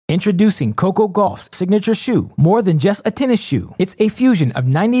Introducing Coco Gauff's signature shoe, more than just a tennis shoe. It's a fusion of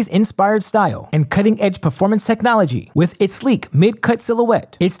 90s-inspired style and cutting-edge performance technology. With its sleek mid-cut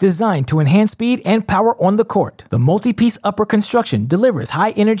silhouette, it's designed to enhance speed and power on the court. The multi-piece upper construction delivers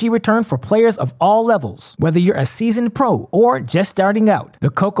high-energy return for players of all levels. Whether you're a seasoned pro or just starting out, the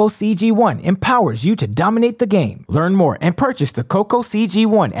Coco CG1 empowers you to dominate the game. Learn more and purchase the Coco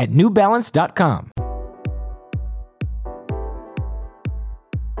CG1 at NewBalance.com.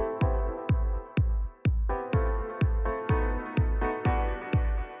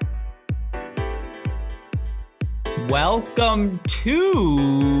 Welcome to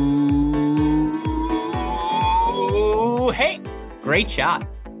Great Shot.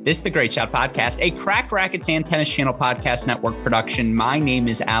 This is the Great Shot Podcast, a Cracked Racquets and Tennis Channel Podcast Network production. My name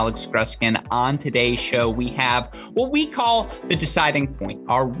is Alex Gruskin. On today's show, we have what we call the deciding point,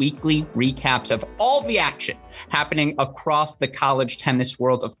 our weekly recaps of all the action happening across the college tennis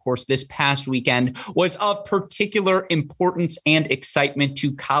world. Of course, this past weekend was of particular importance and excitement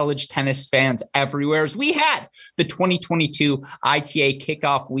to college tennis fans everywhere, as we had the 2022 ITA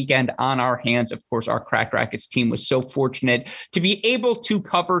kickoff weekend on our hands. Of course, our Cracked Racquets team was so fortunate to be able to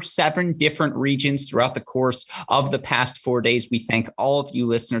cover 7 different regions throughout the course of the past 4 days. We thank all of you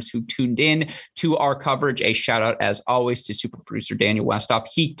listeners who tuned in to our coverage. A shout out, as always, to super producer Daniel Westoff.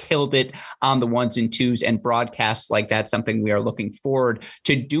 He killed it on the ones and twos and broadcasts like that, something we are looking forward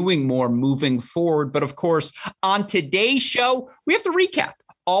to doing more moving forward. But of course, on today's show, we have to recap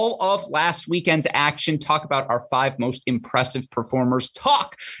all of last weekend's action, talk about our 5 most impressive performers,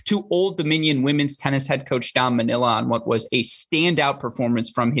 talk to Old Dominion women's tennis head coach Dom Manila on what was a standout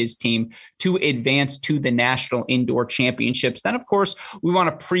performance from his team to advance to the National Indoor Championships. Then, of course, we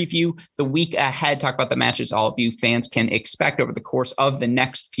want to preview the week ahead, talk about the matches all of you fans can expect over the course of the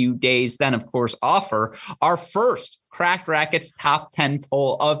next few days. Then, of course, offer our first Cracked Racquets top 10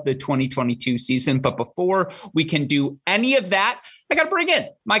 poll of the 2022 season. But before we can do any of that, I got to bring in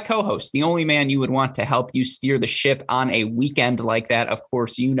my co-host, the only man you would want to help you steer the ship on a weekend like that. Of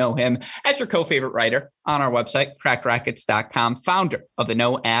course, you know him as your co-favorite writer on our website, crackedrackets.com, founder of the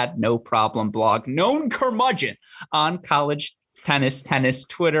No Ad, No Problem blog, known curmudgeon on college tennis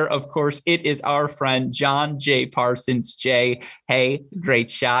Twitter. Of course, it is our friend John J. Parsons. Jay, hey,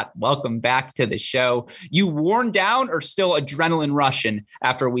 great shot. Welcome back to the show. You worn down or still adrenaline rushing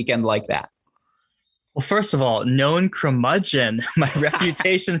after a weekend like that? Well, first of all, known curmudgeon. My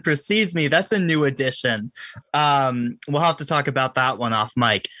reputation precedes me. That's a new addition. We'll have to talk about that one off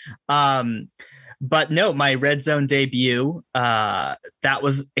mic. But no, my Red Zone debut, that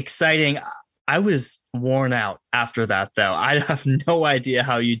was exciting. I was worn out after that, though. I have no idea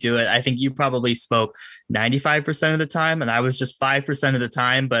how you do it. I think you probably spoke 95% of the time, and I was just 5% of the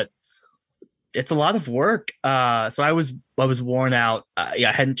time, but it's a lot of work. So I was worn out.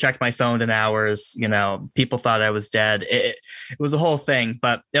 I hadn't checked my phone in hours. You know, people thought I was dead. It was a whole thing,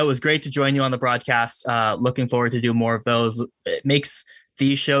 but it was great to join you on the broadcast. Looking forward to do more of those. It makes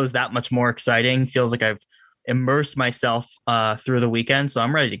these shows that much more exciting. Feels like I've immersed myself through the weekend, so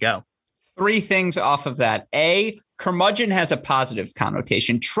I'm ready to go. 3 things off of that. A, curmudgeon has a positive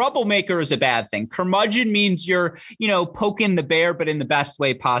connotation. Troublemaker is a bad thing. Curmudgeon means you're, poking the bear, but in the best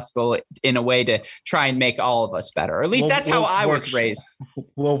way possible, in a way to try and make all of us better. Or at least that's how I was raised.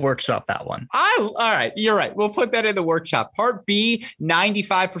 We'll workshop that one. All right. You're right. We'll put that in the workshop. Part B,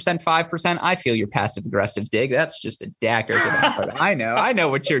 95%, 5%. I feel your passive aggressive dig. That's just a dagger to that. But I know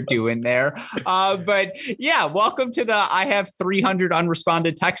what you're doing there. But yeah, welcome to the I have 300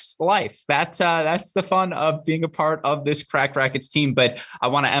 unresponded texts life. That's the fun of being a part of this Cracked Racquets team. But I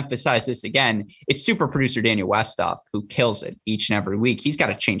want to emphasize this again. It's super producer Daniel Westoff who kills it each and every week. He's got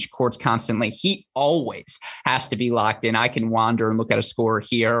to change courts constantly. He always has to be locked in. I can wander and look at a score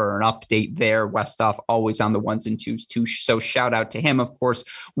here or an update there. Westoff always on the ones and twos too. So shout out to him. Of course,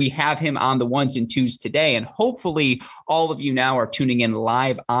 we have him on the ones and twos today. And hopefully all of you now are tuning in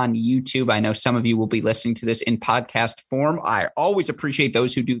live on YouTube. I know some of you will be listening to this in podcast form. I always appreciate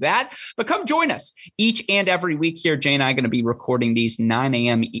those who do that. But come join us each and every week here. Jay and I are going to be recording these 9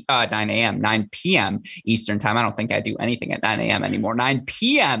 p.m. Eastern time. I don't think I do anything at 9 a.m. anymore. 9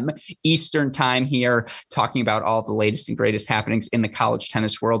 p.m. Eastern time here, talking about all of the latest and greatest happenings in the college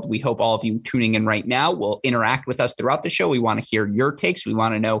tennis world. We hope all of you tuning in right now will interact with us throughout the show. We want to hear your takes. We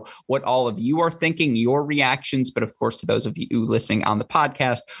want to know what all of you are thinking, your reactions. But of course, to those of you listening on the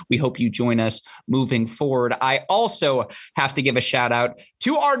podcast, we hope you join us moving forward. I also have to give a shout out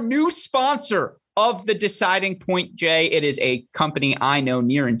to our new sponsor of the Deciding Point, Jay. It is a company I know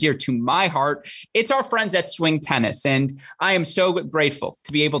near and dear to my heart. It's our friends at Swing Tennis, and I am so grateful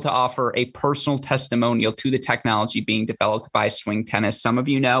to be able to offer a personal testimonial to the technology being developed by Swing Tennis. Some of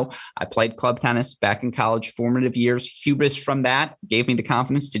you know I played club tennis back in college, formative years. Hubris from that gave me the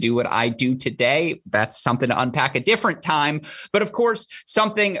confidence to do what I do today. That's something to unpack a different time. But of course,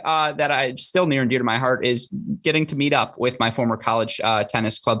 something that I still near and dear to my heart is getting to meet up with my former college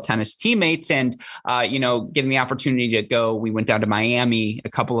tennis club tennis teammates and getting the opportunity to go. We went down to Miami a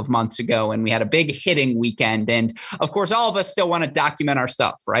couple of months ago and we had a big hitting weekend. And of course, all of us still want to document our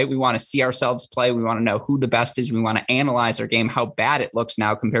stuff, right? We want to see ourselves play. We want to know who the best is. We want to analyze our game, how bad it looks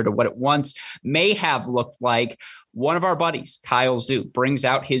now compared to what it once may have looked like. One of our buddies, Kyle Zhu, brings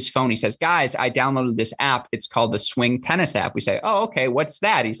out his phone. He says, guys, I downloaded this app. It's called the Swing Tennis app. We say, oh, okay, what's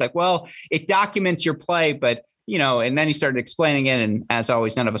that? He's like, well, it documents your play, but and then he started explaining it. And as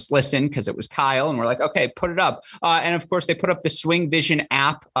always, none of us listened because it was Kyle. And we're like, okay, put it up. And of course, they put up the Swing Vision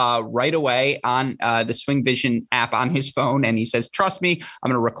app right away on the Swing Vision app on his phone. And he says, trust me, I'm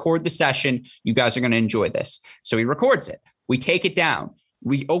going to record the session. You guys are going to enjoy this. So he records it. We take it down.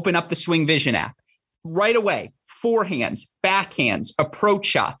 We open up the Swing Vision app. Right away, forehands, backhands, approach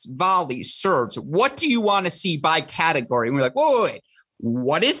shots, volleys, serves. What do you want to see by category? And we're like, wait.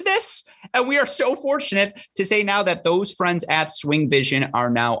 What is this? And we are so fortunate to say now that those friends at Swing Vision are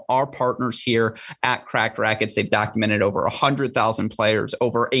now our partners here at Cracked Racquets. They've documented over 100,000 players,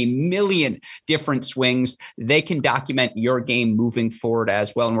 over 1 million different swings. They can document your game moving forward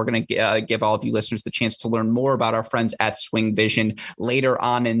as well. And we're going to give all of you listeners the chance to learn more about our friends at Swing Vision. Later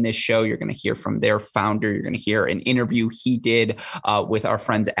on in this show, you're going to hear from their founder. You're going to hear an interview he did with our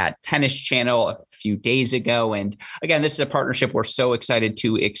friends at Tennis Channel a few days ago. And again, this is a partnership we're so excited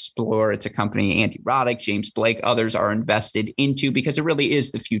to explore. It's a company Andy Roddick, James Blake, others are invested into because it really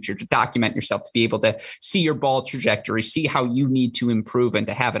is the future to document yourself, to be able to see your ball trajectory, see how you need to improve and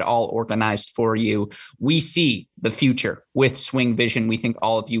to have it all organized for you. We see the future with Swing Vision. We think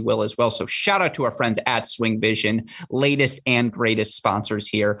all of you will as well. So shout out to our friends at Swing Vision, latest and greatest sponsors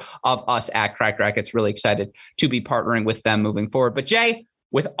here of us at Cracked Racquets. Really excited to be partnering with them moving forward. But Jay,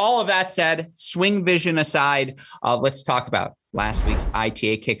 with all of that said, Swing Vision aside, let's talk about last week's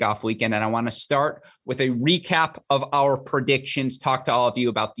ITA kickoff weekend. And I want to start with a recap of our predictions, talk to all of you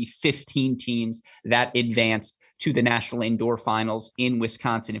about the 15 teams that advanced to the National Indoor Finals in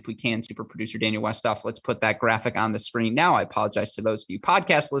Wisconsin. If we can, super producer Daniel Westoff, let's put that graphic on the screen now. I apologize to those of you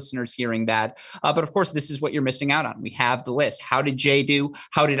podcast listeners hearing that. But of course, this is what you're missing out on. We have the list. How did Jay do?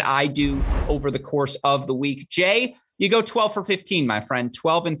 How did I do over the course of the week? Jay, you go 12 for 15, my friend,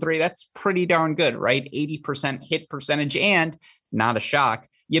 12-3. That's pretty darn good, right? 80% hit percentage and not a shock.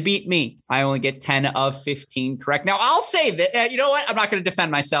 You beat me. I only get 10 of 15 correct. Now I'll say that, you know what? I'm not going to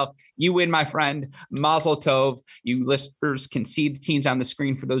defend myself. You win, my friend. Mazel tov. You listeners can see the teams on the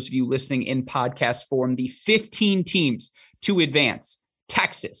screen. For those of you listening in podcast form, the 15 teams to advance: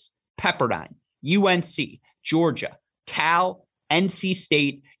 Texas, Pepperdine, UNC, Georgia, Cal, NC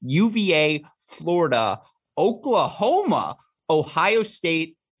State, UVA, Florida, Oklahoma, Ohio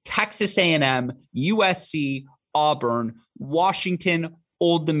State, Texas A&M, USC, Auburn, Washington,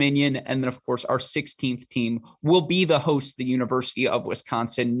 Old Dominion, and then, of course, our 16th team will be the host, the University of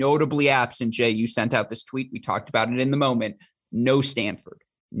Wisconsin. Notably absent, Jay, you sent out this tweet. We talked about it in the moment. No Stanford,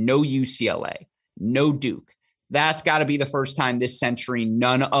 no UCLA, no Duke. That's got to be the first time this century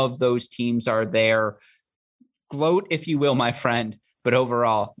none of those teams are there. Gloat, if you will, my friend. But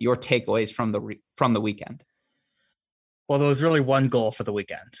overall, your takeaways from the weekend. Well, there was really one goal for the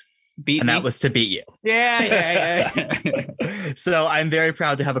weekend. That was to beat you. Yeah. So I'm very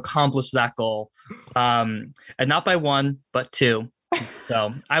proud to have accomplished that goal. And not by one, but two.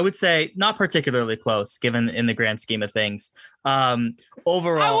 So I would say not particularly close, given in the grand scheme of things.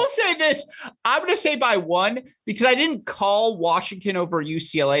 Overall, I will say this. I'm going to say by one, because I didn't call Washington over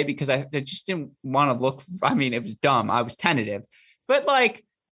UCLA because I just didn't want to look. I mean, it was dumb. I was tentative. But like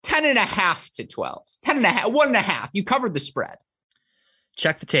 10.5 to 12, 10.5, 1.5. You covered the spread.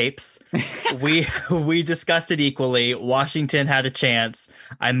 Check the tapes. We discussed it equally. Washington had a chance.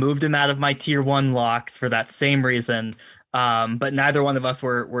 I moved him out of my tier 1 locks for that same reason. But neither one of us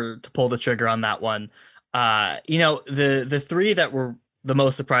were to pull the trigger on that one. The three that were the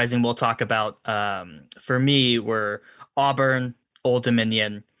most surprising we'll talk about for me were Auburn, Old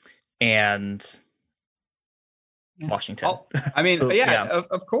Dominion, and Washington.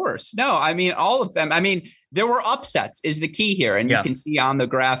 Of course. No, I mean, all of them. I mean, there were upsets is the key here. And you can see on the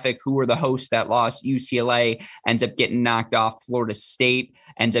graphic who were the hosts that lost. UCLA ends up getting knocked off. Florida State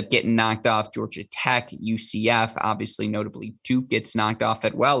ends up getting knocked off. Georgia Tech, UCF, obviously, notably Duke gets knocked off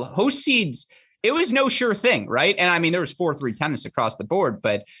as well. Host seeds it was no sure thing, right? And I mean, there was 4-3 tennis across the board,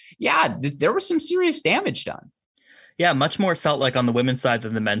 but yeah, there was some serious damage done. Yeah, much more felt like on the women's side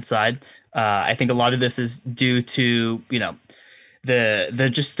than the men's side. I think a lot of this is due to,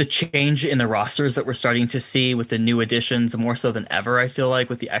 the change in the rosters that we're starting to see with the new additions more so than ever. I feel like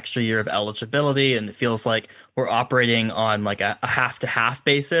with the extra year of eligibility, and it feels like we're operating on like a half to half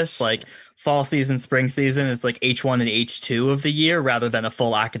basis, like fall season, spring season. It's like H1 and H2 of the year rather than a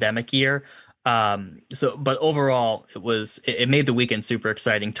full academic year. But overall it made the weekend super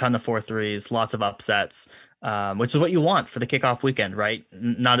exciting. Ton of 4-3s, lots of upsets, which is what you want for the kickoff weekend, right?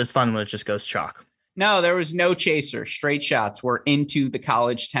 Not as fun when it just goes chalk. No, there was no chaser. Straight shots. We're into the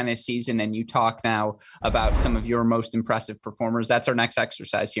college tennis season, and you talk now about some of your most impressive performers. That's our next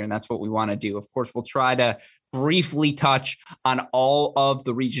exercise here, and that's what we want to do. Of course, we'll try to briefly touch on all of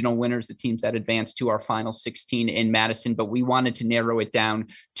the regional winners, the teams that advanced to our final 16 in Madison, but we wanted to narrow it down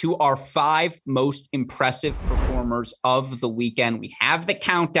to our 5 most impressive performers of the weekend. We have the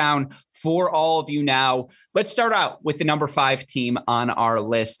countdown for all of you now. Let's start out with the number 5 team on our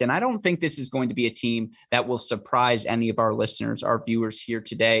list. And I don't think this is going to be a team that will surprise any of our listeners, our viewers here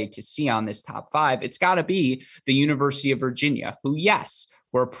today to see on this top 5. It's got to be the University of Virginia, who, yes,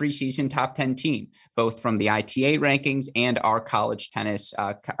 were a preseason top 10 team, both from the ITA rankings and our college tennis,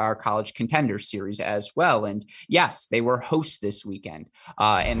 our college contenders series as well. And yes, they were hosts this weekend,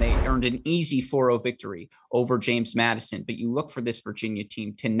 and they earned an easy 4-0 victory over James Madison. But you look for this Virginia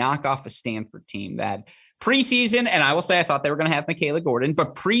team to knock off a Stanford team that preseason, and I will say I thought they were going to have Michaela Gordon,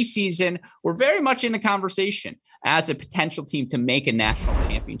 but preseason were very much in the conversation as a potential team to make a national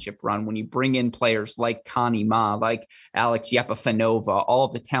championship run when you bring in players like Connie Ma, like Alex Yepafanova, all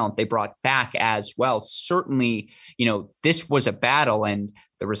of the talent they brought back as well. Certainly, this was a battle, and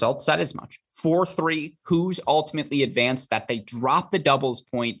the result said as much. 4-3, who's ultimately advanced, that they drop the doubles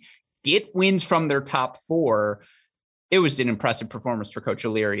point, get wins from their top 4. It was an impressive performance for Coach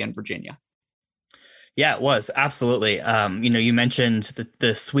O'Leary and Virginia. Yeah, it was. Absolutely. You mentioned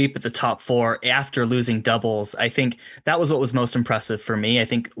the sweep at the top 4 after losing doubles. I think that was what was most impressive for me. I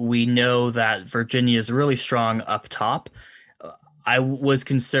think we know that Virginia is really strong up top. I was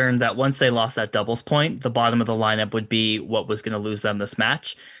concerned that once they lost that doubles point, the bottom of the lineup would be what was going to lose them this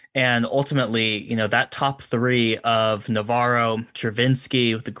match. And ultimately, that top 3 of Navarro,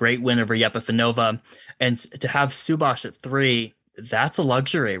 Travinsky with a great win over Yepafanova, and to have Subhash at 3, that's a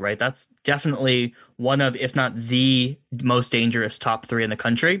luxury, right? That's definitely one of, if not the most dangerous top 3 in the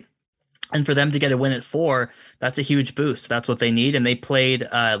country. And for them to get a win at 4, that's a huge boost. That's what they need. And they played,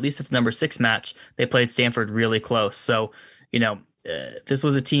 at least at the number 6 match, they played Stanford really close. So, this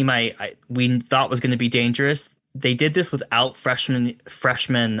was a team we thought was going to be dangerous. They did this without freshman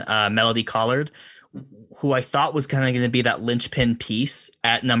Melody Collard, who I thought was kind of going to be that linchpin piece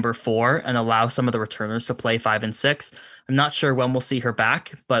at number 4 and allow some of the returners to play 5 and 6. I'm not sure when we'll see her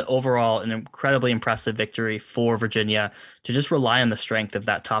back, but overall, an incredibly impressive victory for Virginia to just rely on the strength of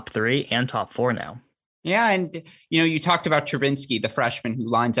that top 3 and top 4 now. Yeah. And, you talked about Travinsky, the freshman who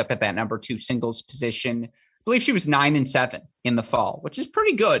lines up at that number 2 singles position. I believe she was 9-7 in the fall, which is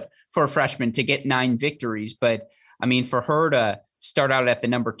pretty good for a freshman to get 9 victories. But I mean, for her to start out at the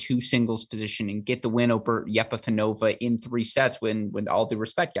number 2 singles position and get the win over Yepafanova in 3 sets, when all due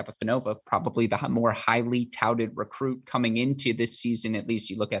respect, Yepafanova, probably the more highly touted recruit coming into this season. At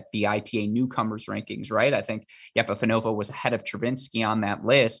least you look at the ITA newcomers rankings, right? I think Yepafanova was ahead of Travinsky on that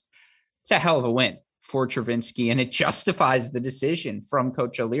list. It's a hell of a win for Travinsky, and it justifies the decision from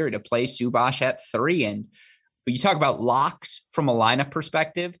Coach O'Leary to play Subhash at 3. And you talk about locks from a lineup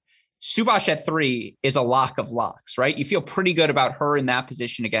perspective. Subhash at 3 is a lock of locks, right? You feel pretty good about her in that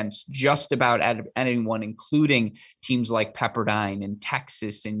position against just about anyone, including teams like Pepperdine and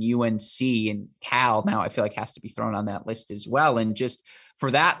Texas and UNC and Cal. Now I feel like has to be thrown on that list as well. And just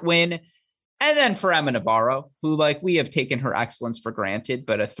for that win, and then for Emma Navarro, who we have taken her excellence for granted,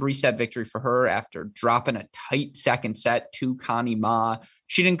 but a 3-set victory for her after dropping a tight second set to Connie Ma.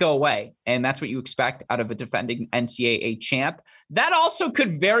 She didn't go away. And that's what you expect out of a defending NCAA champ. That also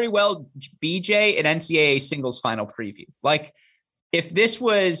could very well be, Jay, an NCAA singles final preview. If this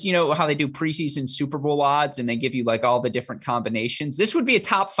was, how they do preseason Super Bowl odds and they give you all the different combinations, this would be a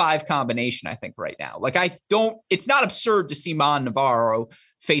top 5 combination, I think, right now. It's not absurd to see Ma and Navarro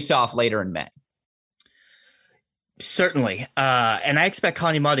face off later in May. Certainly. And I expect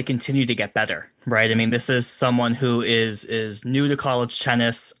Connie Ma to continue to get better, right? I mean, this is someone who is new to college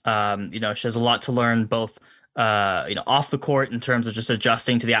tennis. She has a lot to learn, both off the court in terms of just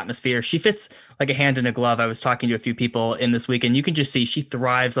adjusting to the atmosphere. She fits like a hand in a glove. I was talking to a few people in this week, and you can just see she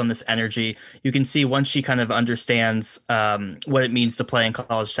thrives on this energy. You can see once she kind of understands what it means to play in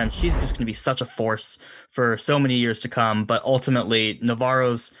college tennis, she's just going to be such a force for so many years to come. But ultimately,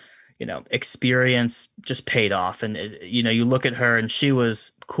 Navarro's experience just paid off. And, you look at her and she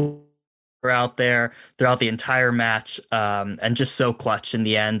was cool out there throughout the entire match, and just so clutch in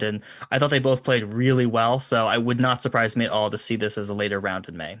the end. And I thought they both played really well. So I would not surprise me at all to see this as a later round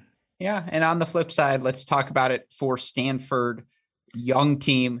in May. Yeah. And on the flip side, let's talk about it for Stanford. Young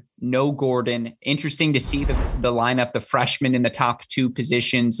team, no Gordon. Interesting to see the lineup, the freshmen in the top two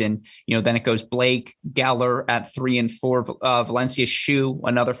positions. And, then it goes Blake, Geller at 3 and 4, Valencia Hsu,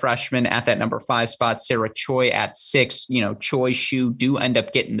 another freshman at that number 5 spot, Sarah Choi at 6. Choi, Hsu do end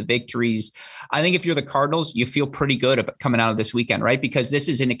up getting the victories. I think if you're the Cardinals, you feel pretty good about coming out of this weekend, right? Because this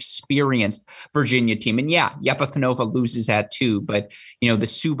is an experienced Virginia team. And yeah, Yepifanova loses at 2, but, the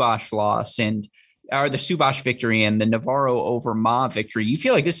Subash loss or the Subash victory and the Navarro over Ma victory, you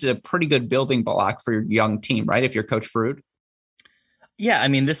feel like this is a pretty good building block for your young team, right? If you're Coach Faroud. Yeah, I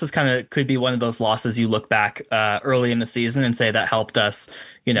mean, this is could be one of those losses you look back early in the season and say that helped us,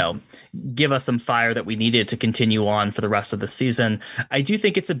 give us some fire that we needed to continue on for the rest of the season. I do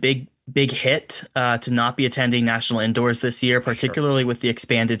think it's a big hit to not be attending national indoors this year, particularly with the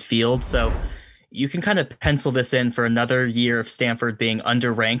expanded field. So you can kind of pencil this in for another year of Stanford being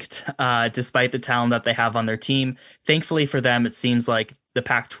underranked, despite the talent that they have on their team. Thankfully for them, it seems like the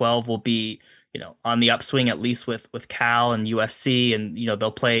Pac-12 will be, on the upswing, at least with Cal and USC, and,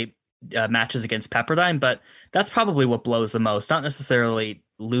 they'll play matches against Pepperdine. But that's probably what blows the most, not necessarily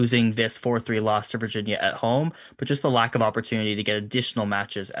losing this 4-3 loss to Virginia at home, but just the lack of opportunity to get additional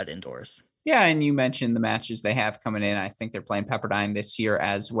matches at indoors. Yeah, and you mentioned the matches they have coming in. I think they're playing Pepperdine this year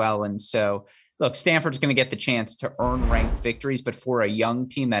as well. And so, look, Stanford's going to get the chance to earn ranked victories, but for a young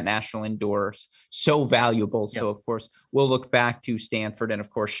team, that national indoors so valuable. So, of course, we'll look back to Stanford, and of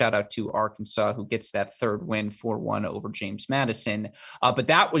course, shout out to Arkansas, who gets that third win 4-1 over James Madison. But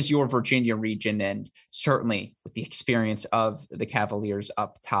that was your Virginia region, and certainly with the experience of the Cavaliers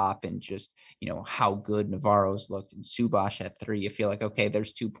up top, and just how good Navarro's looked and Subash at 3, you feel like, okay,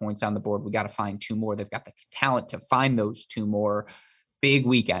 there's 2 points on the board. We got to find 2 more. They've got the talent to find those 2 more. Big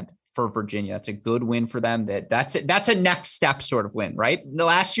weekend for Virginia. That's a good win for them. That's a next step sort of win, right?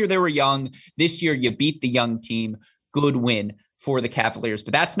 Last year they were young. This year you beat the young team. Good win for the Cavaliers.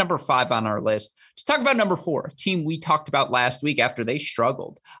 But that's number 5 on our list. Let's talk about number 4, a team we talked about last week after they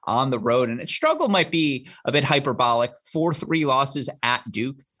struggled on the road. And struggle might be a bit hyperbolic. 4-3 losses at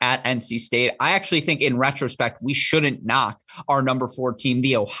Duke, at NC State. I actually think in retrospect, we shouldn't knock our number 4 team,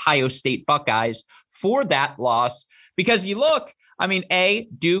 the Ohio State Buckeyes, for that loss, because you look,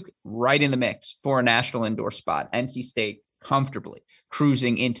 Duke right in the mix for a national indoor spot. NC State comfortably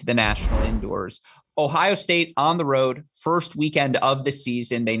cruising into the national indoors. Ohio State on the road, first weekend of the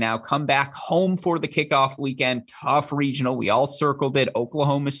season. They now come back home for the kickoff weekend. Tough regional. We all circled it.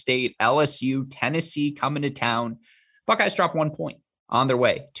 Oklahoma State, LSU, Tennessee coming to town. Buckeyes drop 1 point on their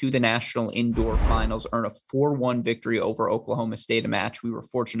way to the national indoor finals, earn a 4-1 victory over Oklahoma State, a match we were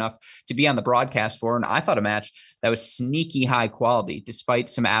fortunate enough to be on the broadcast for. And I thought a match that was sneaky high quality, despite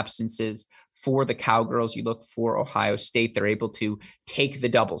some absences for the Cowgirls. You look for Ohio State, they're able to take the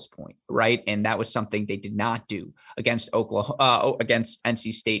doubles point, right? And that was something they did not do against against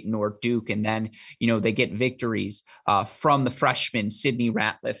NC State nor Duke. And then, they get victories from the freshman Sydney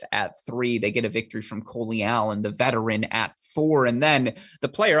Ratliff at 3. They get a victory from Coley Allen, the veteran, at 4. And then the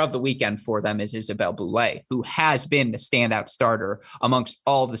player of the weekend for them is Isabelle Boulay, who has been the standout starter amongst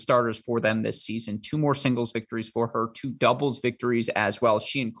all the starters for them this season. 2 more singles victories for her, 2 doubles victories as well.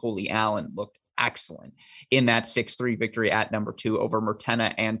 She and Coley Allen looked excellent in that 6-3 victory at number 2 over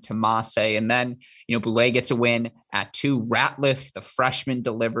Mertena and Tomase. And then, Boulay gets a win at 2. Ratliff, the freshman,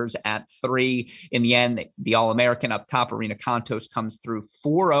 delivers at 3. In the end, the All-American up top, Irina Kontos, comes through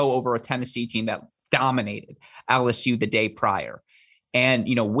 4-0 over a Tennessee team that dominated LSU the day prior. And,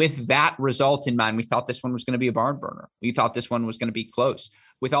 with that result in mind, we thought this one was going to be a barn burner. We thought this one was going to be close.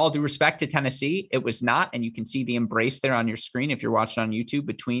 With all due respect to Tennessee, it was not. And you can see the embrace there on your screen if you're watching on YouTube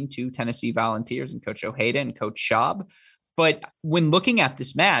between 2 Tennessee Volunteers and Coach Ojeda and Coach Schaub. But when looking at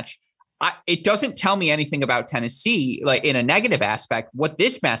this match, it doesn't tell me anything about Tennessee, like in a negative aspect. What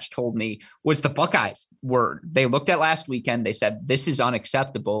this match told me was the Buckeyes they looked at last weekend. They said, this is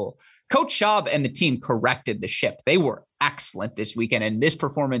unacceptable. Coach Schaub and the team corrected the ship. They were excellent this weekend. And this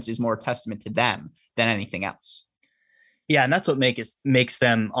performance is more a testament to them than anything else. Yeah, and that's what makes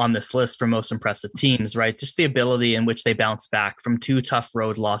them on this list for most impressive teams, right? Just the ability in which they bounce back from 2 tough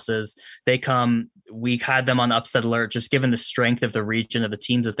road losses. They come we had them on upset alert, just given the strength of the region of the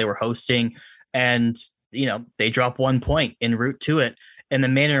teams that they were hosting. And, they dropped 1 point en route to it. And the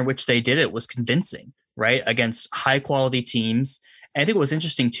manner in which they did it was convincing, right? Against high quality teams. And I think what was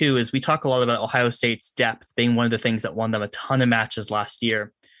interesting too, is we talk a lot about Ohio State's depth being one of the things that won them a ton of matches last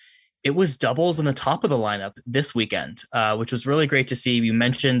year. It was doubles in the top of the lineup this weekend, which was really great to see. You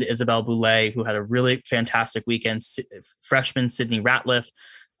mentioned Isabelle Boulay, who had a really fantastic weekend. Freshman Sydney Ratliff,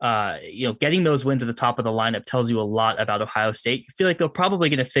 getting those wins at the top of the lineup tells you a lot about Ohio State. You feel like they're probably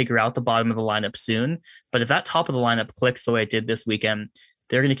going to figure out the bottom of the lineup soon. But if that top of the lineup clicks the way it did this weekend,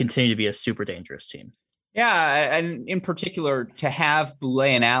 they're going to continue to be a super dangerous team. Yeah, and in particular, to have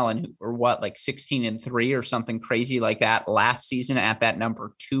Boulay and Allen, who were like 16-3 or something crazy like that last season at that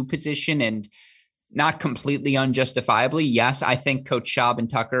number 2 position, and not completely unjustifiably. Yes, I think Coach Schaub and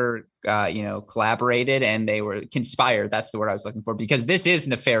Tucker, collaborated and they were conspired. That's the word I was looking for, because this is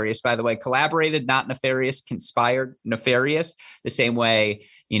nefarious, by the way. Collaborated, not nefarious. Conspired, nefarious. The same way,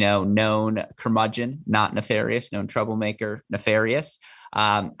 known curmudgeon, not nefarious. Known troublemaker, nefarious.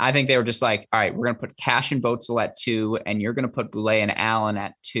 I think they were just like, all right, we're going to put Cash and Voedsel at 2, and you're going to put Boulay and Allen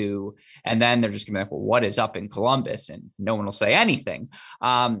at 2. And then they're just going to be like, well, what is up in Columbus? And no one will say anything.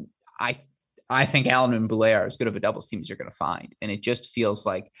 I think Allen and Boulay are as good of a doubles team as you're going to find. And it just feels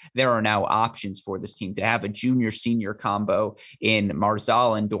like there are now options for this team to have a junior-senior combo in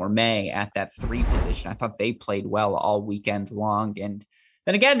Marzal and Dormé at that 3 position. I thought they played well all weekend long. And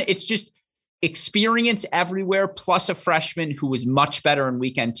then again, it's just experience everywhere, plus a freshman who was much better in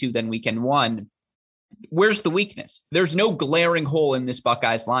weekend 2 than weekend 1. Where's the weakness? There's no glaring hole in this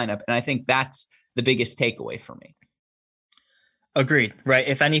Buckeyes lineup. And I think that's the biggest takeaway for me. Agreed. Right.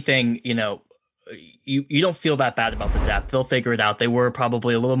 If anything, you don't feel that bad about the depth. They'll figure it out. They were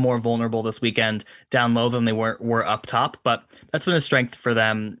probably a little more vulnerable this weekend down low than they were up top, but that's been a strength for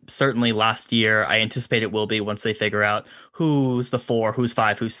them. Certainly last year, I anticipate it will be once they figure out who's the 4, who's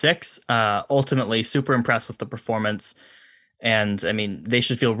 5, who's 6. Ultimately, super impressed with the performance. And I mean, they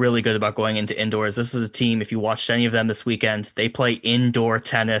should feel really good about going into indoors. This is a team, if you watched any of them this weekend, they play indoor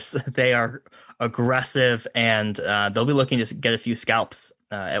tennis. They are aggressive, and they'll be looking to get a few scalps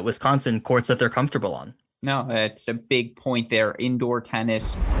at Wisconsin courts that they're comfortable on. No, it's a big point there. Indoor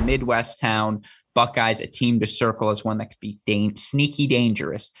tennis, Midwest town, Buckeyes, a team to circle as one that could be sneaky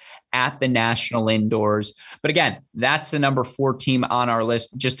dangerous at the national indoors. But again, that's the number 4 team on our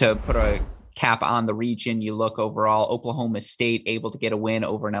list. Just to put a cap on the region, you look overall, Oklahoma State able to get a win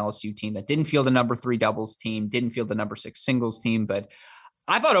over an LSU team that didn't field the number 3 doubles team, didn't field the number 6 singles team, but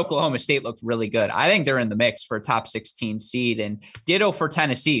I thought Oklahoma State looked really good. I think they're in the mix for a top 16 seed, and ditto for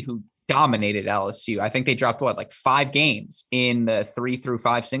Tennessee, who dominated LSU. I think they dropped 5 games in the 3 through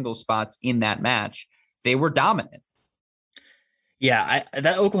 5 singles spots in that match. They were dominant. Yeah,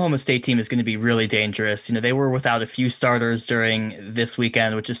 that Oklahoma State team is going to be really dangerous. They were without a few starters during this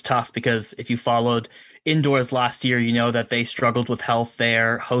weekend, which is tough because if you followed indoors last year, you know that they struggled with health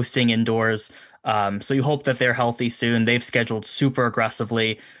there, hosting indoors. So you hope that they're healthy soon. They've scheduled super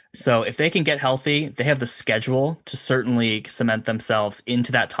aggressively. So if they can get healthy, they have the schedule to certainly cement themselves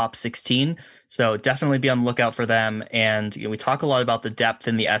into that top 16. So definitely be on the lookout for them. And we talk a lot about the depth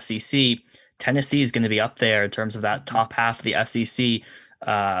in the SEC. Tennessee is going to be up there in terms of that top half of the SEC.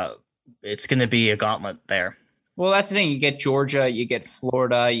 It's going to be a gauntlet there. Well, that's the thing. You get Georgia, you get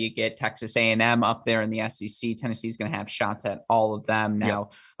Florida, you get Texas A&M up there in the SEC. Tennessee's going to have shots at all of them. Now,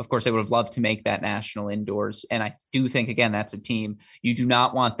 Of course, they would have loved to make that national indoors. And I do think, again, that's a team you do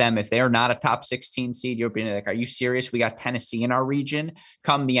not want them. If they're not a top 16 seed, you're being like, are you serious? We got Tennessee in our region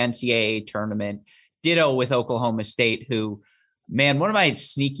come the NCAA tournament. Ditto with Oklahoma State, who, man, one of my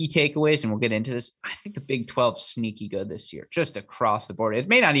sneaky takeaways, and we'll get into this, I think the Big 12 sneaky good this year, just across the board. It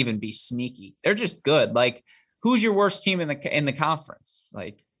may not even be sneaky. They're just good. Like, who's your worst team in the conference?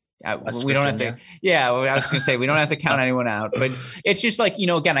 Like, we don't have to. Yeah, I was going to say we don't have to count anyone out, but it's just like,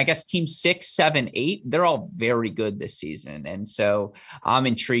 again, I guess team 6, 7, 8, they're all very good this season, and so I'm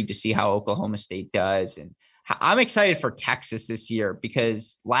intrigued to see how Oklahoma State does, and I'm excited for Texas this year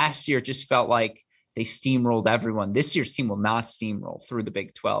because last year it just felt like they steamrolled everyone. This year's team will not steamroll through the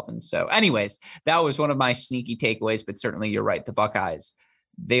Big 12, and so, anyways, that was one of my sneaky takeaways. But certainly, you're right, the Buckeyes,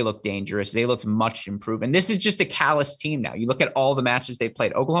 they look dangerous. They look much improved. And this is just a callous team now. You look at all the matches they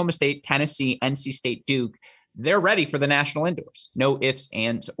played, Oklahoma State, Tennessee, NC State, Duke, they're ready for the national indoors. No ifs,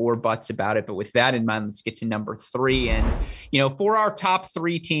 ands, or buts about it. But with that in mind, let's get to number 3. And, for our top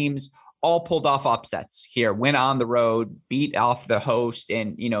 3 teams, all pulled off upsets here, went on the road, beat off the host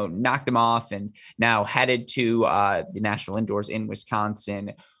and, knocked them off, and now headed to the national indoors in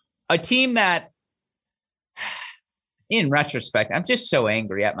Wisconsin. A team that in retrospect, I'm just so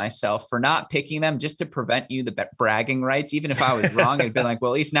angry at myself for not picking them just to prevent you the bragging rights. Even if I was wrong, I'd be like,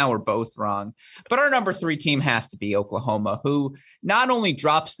 well, at least now we're both wrong. But our number 3 team has to be Oklahoma, who not only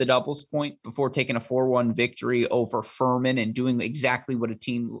drops the doubles point before taking a 4-1 victory over Furman and doing exactly what a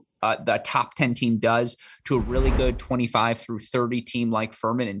team, the top 10 team does to a really good 25 through 30 team like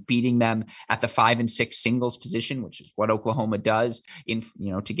Furman and beating them at the 5 and 6 singles position, which is what Oklahoma does in,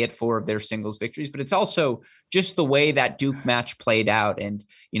 to get 4 of their singles victories. But it's also just the way that Duke match played out. And,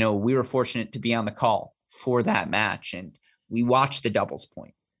 we were fortunate to be on the call for that match and we watched the doubles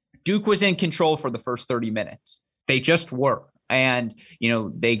point. Duke was in control for the first 30 minutes. They just were. And,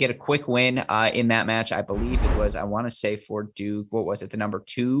 they get a quick win in that match. I believe it was, I want to say for Duke, what was it? The number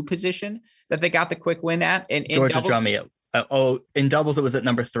 2 position that they got the quick win at in Georgia doubles? Drummy. In doubles, it was at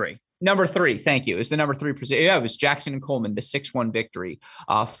number 3. Number 3. Thank you. It was the number 3 position. Yeah, it was Jackson and Coleman, the 6-1 victory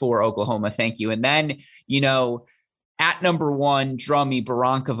for Oklahoma. Thank you. And then, at number 1, Drummy,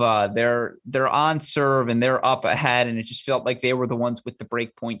 Barankova, they're on serve and they're up ahead. And it just felt like they were the ones with the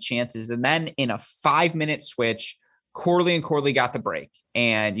break point chances. And then in a 5-minute switch, Corley got the break.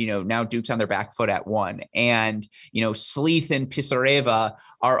 And, now Duke's on their back foot at 1. And, Sleeth and Pisareva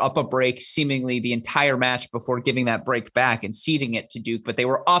are up a break seemingly the entire match before giving that break back and ceding it to Duke. But they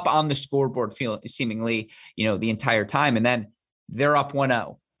were up on the scoreboard seemingly, the entire time. And then they're up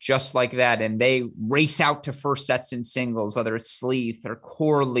 1-0. Just like that. And they race out to first sets in singles, whether it's Sleeth or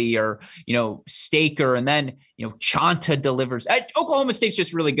Corley or, Staker. And then, Chanta delivers. Oklahoma State's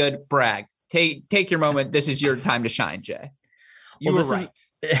just really good. Brag. Take your moment. This is your time to shine, Jay. You were right.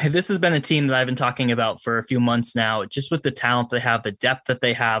 This has been a team that I've been talking about for a few months now, just with the talent they have, the depth that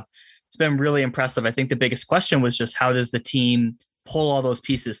they have. It's been really impressive. I think the biggest question was just how does the team pull all those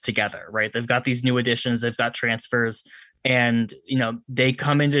pieces together, right? They've got these new additions, they've got transfers, and, they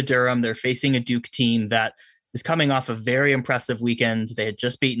come into Durham, they're facing a Duke team that is coming off a very impressive weekend. They had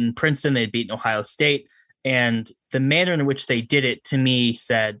just beaten Princeton, they had beaten Ohio State, and the manner in which they did it to me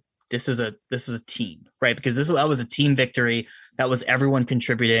said, this is a team, right? Because that was a team victory. That was everyone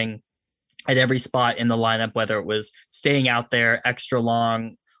contributing at every spot in the lineup, whether it was staying out there extra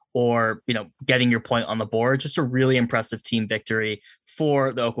long or, getting your point on the board. Just a really impressive team victory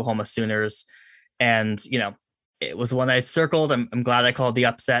for the Oklahoma Sooners. And, it was one I had circled. I'm glad I called the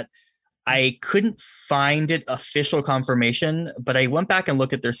upset. I couldn't find it official confirmation, but I went back and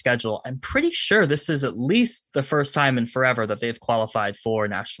looked at their schedule. I'm pretty sure this is at least the first time in forever that they've qualified for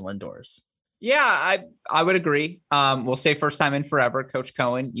national indoors. Yeah, I would agree. We'll say first time in forever. Coach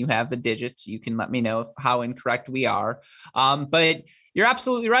Cohen, you have the digits. You can let me know how incorrect we are. But you're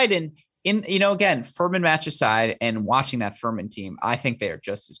absolutely right. And again, Furman match aside and watching that Furman team, I think they are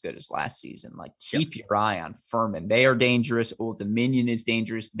just as good as last season. Like keep your eye on Furman. They are dangerous. Old Dominion is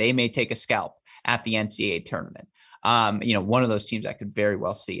dangerous. They may take a scalp at the NCAA tournament. One of those teams I could very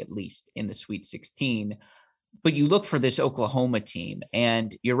well see at least in the Sweet 16. But you look for this Oklahoma team,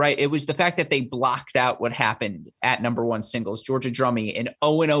 and you're right. It was the fact that they blocked out what happened at number 1 singles. Georgia Drummy, an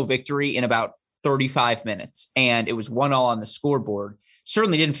 0-0 victory in about 35 minutes, and it was 1-0 on the scoreboard.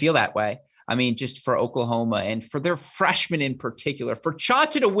 Certainly didn't feel that way. I mean, just for Oklahoma and for their freshmen in particular, for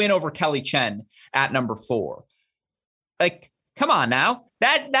Chanta to win over Kelly Chen at number 4. Like, come on now.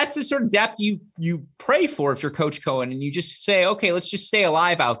 That's the sort of depth you pray for if you're Coach Cohen, and you just say, okay, let's just stay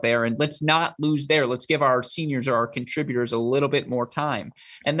alive out there and let's not lose there. Let's give our seniors or our contributors a little bit more time.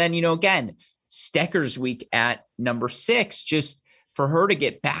 And then, again, Stecker's week at number 6, just for her to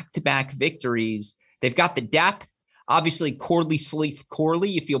get back-to-back victories. They've got the depth. Obviously, Corley, Sleeth, Corley,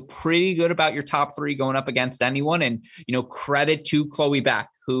 you feel pretty good about your top 3 going up against anyone. And, credit to Chloe Beck,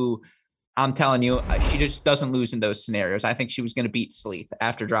 who I'm telling you, she just doesn't lose in those scenarios. I think she was going to beat Sleeth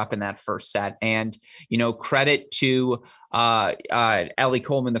after dropping that first set. And, credit to Ellie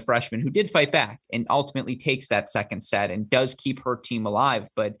Coleman, the freshman, who did fight back and ultimately takes that second set and does keep her team alive.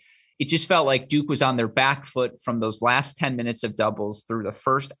 But it just felt like Duke was on their back foot from those last 10 minutes of doubles through the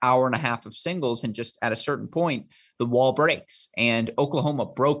first hour and a half of singles. And just at a certain point, the wall breaks and Oklahoma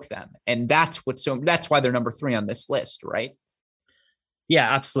broke them. And that's why they're number 3 on this list, right? Yeah,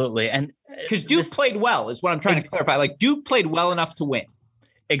 absolutely. And because Duke played well is what I'm trying to clarify. Like Duke played well enough to win.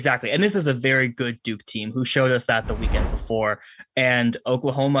 Exactly. And this is a very good Duke team who showed us that the weekend before. And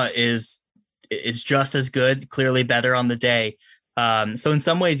Oklahoma is just as good, clearly better on the day. So in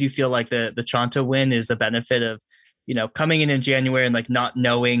some ways you feel like the Chanta win is a benefit of, coming in January and like not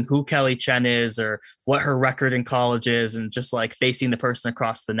knowing who Kelly Chen is or what her record in college is and just like facing the person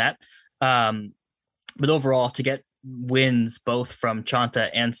across the net. But overall, to get wins both from Chanta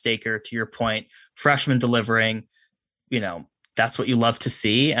and Staker, to your point, freshmen delivering, that's what you love to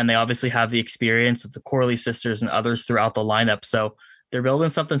see. And they obviously have the experience of the Corley sisters and others throughout the lineup. So they're building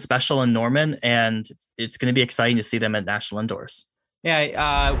something special in Norman, and it's going to be exciting to see them at national indoors.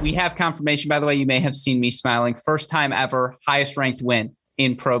 Yeah, we have confirmation, by the way. You may have seen me smiling. First time ever, highest ranked win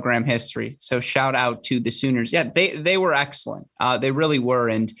in program history. So shout out to the Sooners. Yeah, they were excellent. They really were.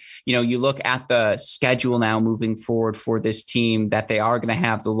 And, you look at the schedule now moving forward for this team, that they are going to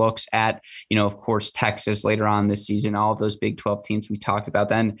have the looks at, of course, Texas later on this season, all of those Big 12 teams we talked about.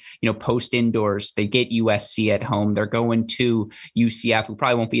 Then, post indoors, they get USC at home. They're going to UCF, who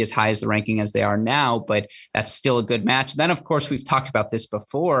probably won't be as high as the ranking as they are now, but that's still a good match. Then, of course, we've talked about this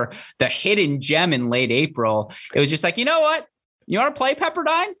before, the hidden gem in late April. It was just like, you know what? You want to play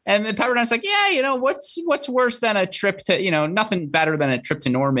Pepperdine? And then Pepperdine's like, yeah, what's worse than a trip to, nothing better than a trip to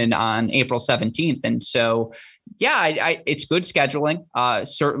Norman on April 17th. And so, yeah, it's good scheduling,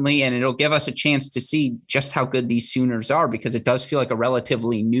 certainly. And it'll give us a chance to see just how good these Sooners are, because it does feel like a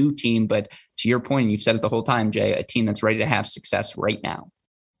relatively new team. But to your point, and you've said it the whole time, Jay, a team that's ready to have success right now.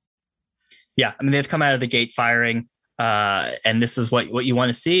 Yeah, I mean, they've come out of the gate firing. And this is what you want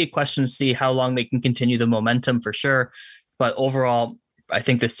to see. Question to see how long they can continue the momentum, for sure. But overall, I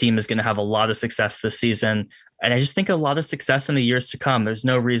think this team is going to have a lot of success this season. And I just think a lot of success in the years to come. There's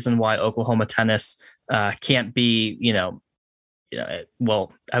no reason why Oklahoma tennis can't be,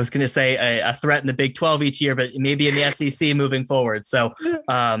 well, I was going to say a threat in the Big 12 each year, but maybe in the SEC moving forward. So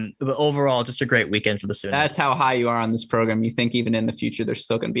but overall, just a great weekend for the Sooners. That's how high you are on this program. You think even in the future, there's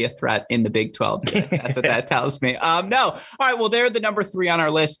still going to be a threat in the Big 12. That's what that tells me. No. All right. Well, they're the number 3 on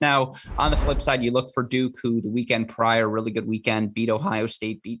our list. Now, on the flip side, you look for Duke, who the weekend prior, really good weekend, beat Ohio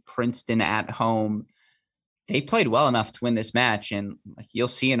State, beat Princeton at home. They played well enough to win this match, and you'll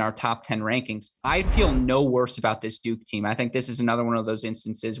see in our top 10 rankings, I feel no worse about this Duke team. I think this is another one of those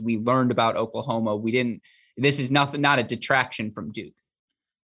instances we learned about Oklahoma. This is not a detraction from Duke.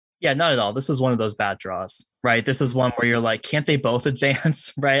 Yeah, not at all. This is one of those bad draws, right? This is one where you're like, can't they both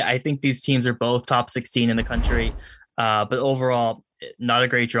advance, right? I think these teams are both top 16 in the country, but overall, not a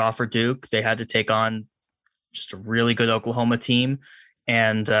great draw for Duke. They had to take on just a really good Oklahoma team.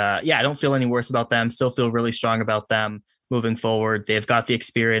 And I don't feel any worse about them. Still feel really strong about them moving forward. They've got the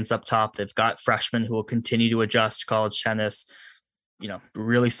experience up top. They've got freshmen who will continue to adjust to college tennis,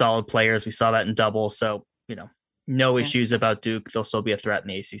 really solid players. We saw that in doubles. So, no issues about Duke. They'll still be a threat in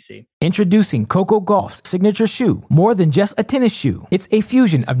the ACC. Introducing Coco Gauff's signature shoe. More than just a tennis shoe, it's a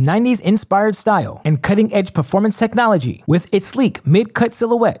fusion of 90s inspired style and cutting-edge performance technology. With its sleek mid-cut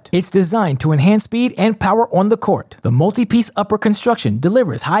silhouette, it's designed to enhance speed and power on the court. The multi-piece upper construction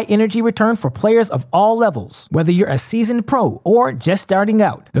delivers high energy return for players of all levels. Whether you're a seasoned pro or just starting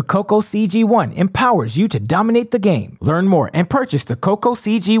out, the Coco CG1 empowers you to dominate the game. Learn more and purchase the Coco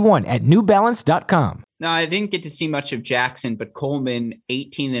CG1 at newbalance.com. Now, I didn't get to see much of Jackson, but Coleman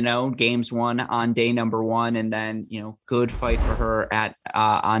 18-0, games won on day number 1, and then, good fight for her at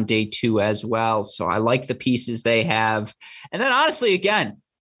on day 2 as well. So I like the pieces they have. And then honestly, again,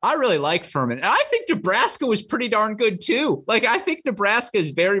 I really like Furman. And I think Nebraska was pretty darn good too. I think Nebraska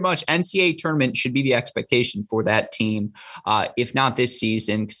is very much NCAA tournament should be the expectation for that team. If not this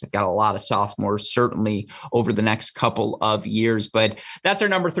season, because they've got a lot of sophomores, certainly over the next couple of years. But that's our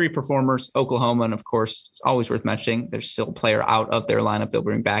number 3 performers, Oklahoma. And of course, it's always worth mentioning, there's still a player out of their lineup they'll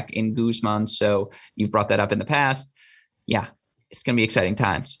bring back in Guzman. So you've brought that up in the past. Yeah. It's going to be exciting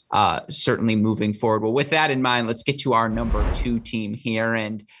times, certainly moving forward. Well, with that in mind, let's get to our number 2 team here.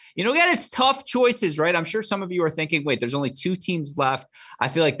 And, again, it's tough choices, right? I'm sure some of you are thinking, wait, there's only 2 teams left. I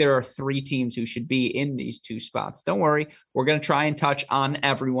feel like there are 3 teams who should be in these 2 spots. Don't worry. We're going to try and touch on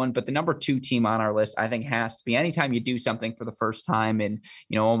everyone. But the number 2 team on our list, I think, has to be anytime you do something for the first time in,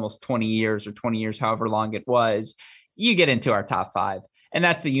 almost 20 years or 20 years, however long it was, you get into our top 5. And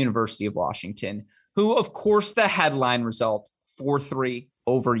that's the University of Washington, who, of course, the headline result, 4-3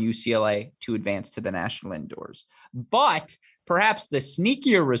 over UCLA to advance to the national indoors. But perhaps the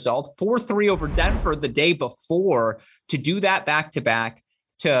sneakier result, 4-3 over Denver the day before, to do that back-to-back,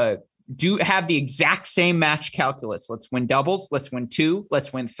 to have the exact same match calculus. Let's win doubles. Let's win 2.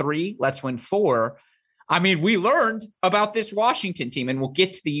 Let's win 3. Let's win 4. I mean, we learned about this Washington team, and we'll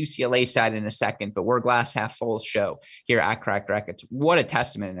get to the UCLA side in a second, but we're a glass half full show here at Cracked Racquets. What a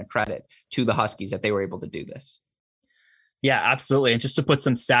testament and a credit to the Huskies that they were able to do this. Yeah, absolutely. And just to put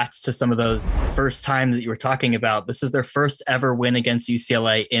some stats to some of those first times that you were talking about, this is their first ever win against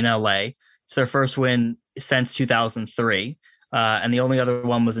UCLA in LA. It's their first win since 2003. And the only other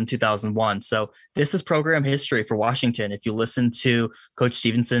one was in 2001. So this is program history for Washington. If you listen to Coach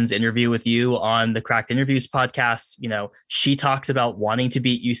Stevenson's interview with you on the Cracked Interviews podcast, she talks about wanting to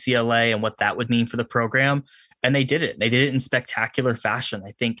beat UCLA and what that would mean for the program. And they did it. They did it in spectacular fashion.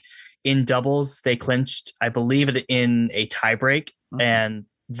 I think in doubles, they clinched, I believe, it in a tiebreak. Mm-hmm. And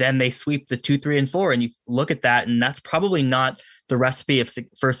then they sweep the 2, 3, and 4. And you look at that, and that's probably not the recipe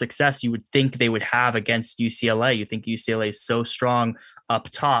for success you would think they would have against UCLA. You think UCLA is so strong up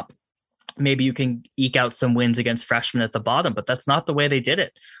top. Maybe you can eke out some wins against freshmen at the bottom, but that's not the way they did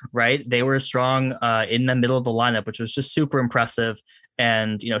it, right? They were strong in the middle of the lineup, which was just super impressive,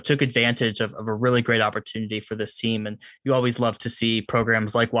 and took advantage of a really great opportunity for this team. And you always love to see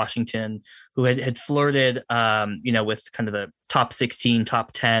programs like Washington, who had flirted with kind of the top 16,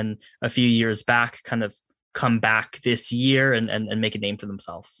 top 10 a few years back, kind of come back this year and make a name for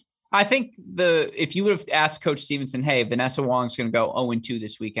themselves. I think if you would have asked Coach Stevenson, hey, Vanessa Wong's going to go 0-2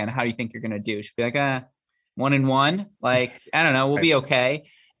 this weekend, how do you think you're going to do? She'd be like, 1-1. Like, I don't know, we'll be okay.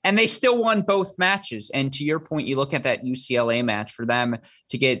 And they still won both matches. And to your point, you look at that UCLA match, for them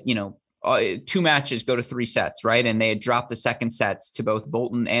to get, 2 matches go to 3 sets, right? And they had dropped the second sets to both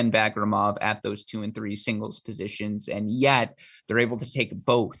Bolton and Bagramov at those 2 and 3 singles positions. And yet they're able to take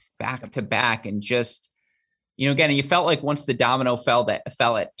both back to back, and just, again, you felt like once the domino fell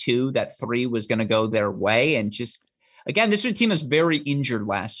at 2, that 3 was going to go their way. And just, again, this was a team that's very injured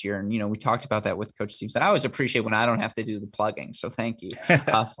last year. And, we talked about that with Coach Stevenson. I always appreciate when I don't have to do the plugging. So thank you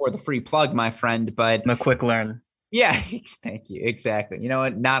for the free plug, my friend. But I'm a quick learn. Yeah, thank you. Exactly. You know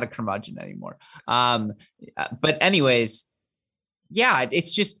what? Not a curmudgeon anymore. But anyways, yeah,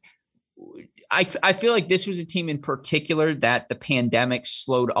 it's just, I feel like this was a team in particular that the pandemic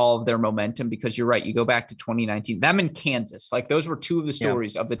slowed all of their momentum, because you're right. You go back to 2019, them in Kansas, like those were 2 of the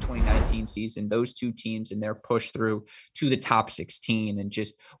stories of the 2019 season, those 2 teams and their push through to the top 16 and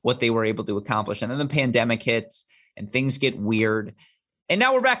just what they were able to accomplish. And then the pandemic hits and things get weird. And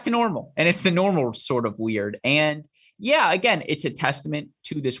now we're back to normal, and it's the normal sort of weird. And yeah, again, it's a testament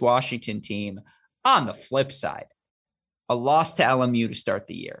to this Washington team. On the flip side, a loss to LMU to start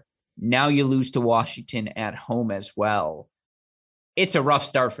the year. Now you lose to Washington at home as well. It's a rough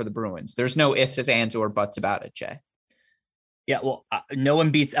start for the Bruins. There's no ifs, ands, or buts about it, Jay. Yeah, well, no one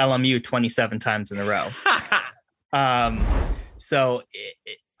beats LMU 27 times in a row. So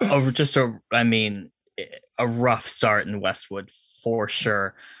a rough start in Westwood for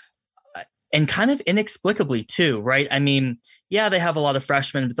sure. And kind of inexplicably too, right? I mean, yeah, they have a lot of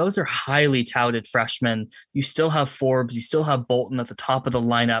freshmen, but those are highly touted freshmen. You still have Forbes, you still have Bolton at the top of the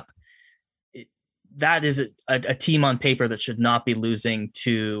lineup. That is a team on paper that should not be losing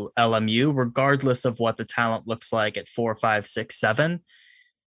to LMU, regardless of what the talent looks like at 4, 5, 6, 7.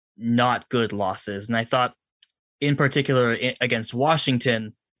 Not good losses. And I thought, in particular, against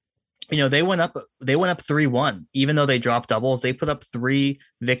Washington, they went up 3-1. Even though they dropped doubles, they put up 3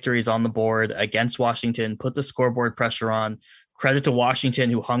 victories on the board against Washington, put the scoreboard pressure on. Credit to Washington,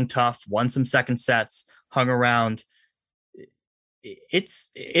 who hung tough, won some second sets, hung around.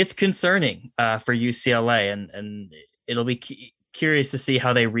 It's concerning for UCLA, and it'll be curious to see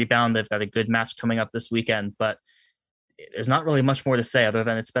how they rebound. They've got a good match coming up this weekend, but there's not really much more to say other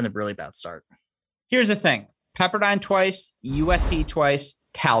than it's been a really bad start. Here's the thing. Pepperdine twice, USC twice,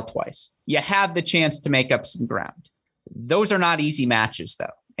 Cal twice. You have the chance to make up some ground. Those are not easy matches,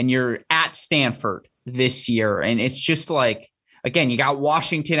 though. And you're at Stanford this year. And it's just like, again, you got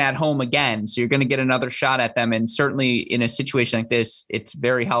Washington at home again. So you're going to get another shot at them. And certainly in a situation like this, it's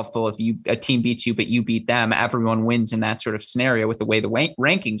very helpful if a team beats you, but you beat them. Everyone wins in that sort of scenario with the way the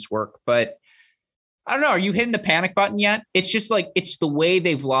rankings work. But I don't know. Are you hitting the panic button yet? It's just like, it's the way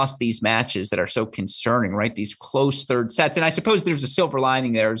they've lost these matches that are so concerning, right? These close third sets. And I suppose there's a silver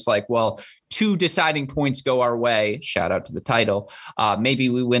lining there. It's like, well, 2 deciding points go our way. Shout out to the title. Maybe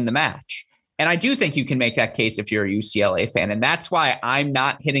we win the match. And I do think you can make that case if you're a UCLA fan. And that's why I'm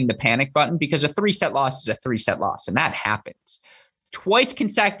not hitting the panic button, because a 3-set loss is a 3-set loss. And that happens. Twice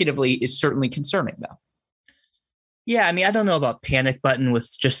consecutively is certainly concerning, though. Yeah, I mean, I don't know about panic button with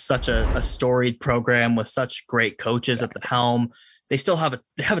just such a storied program with such great coaches at the helm. They still have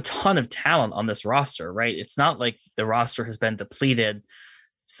a ton of talent on this roster, right? It's not like the roster has been depleted.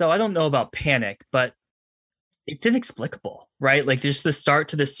 So I don't know about panic, but it's inexplicable, right? Like, there's the start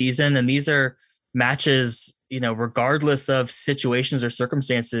to the season, and these are matches, regardless of situations or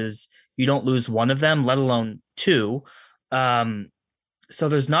circumstances, you don't lose one of them, let alone 2. So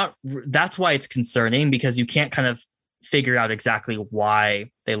that's why it's concerning, because you can't kind of figure out exactly why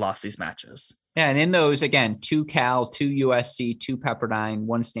they lost these matches. Yeah. And in those, again, 2 Cal, 2 USC, 2 Pepperdine,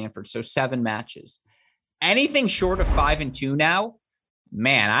 1 Stanford. So 7 matches. Anything short of 5-2 now,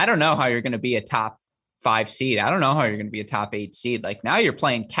 man, I don't know how you're going to be a top 5 seed. I don't know how you're going to be a top 8 seed. Like, now you're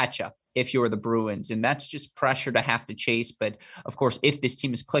playing catch up. if you're the Bruins. And that's just pressure to have to chase. But of course, if this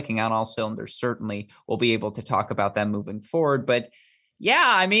team is clicking on all cylinders, certainly we'll be able to talk about them moving forward. But yeah,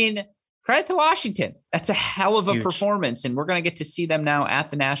 I mean, credit to Washington. That's a hell of a performance. And we're going to get to see them now at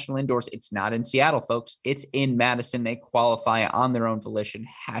the National Indoors. It's not in Seattle, folks. It's in Madison. They qualify on their own volition.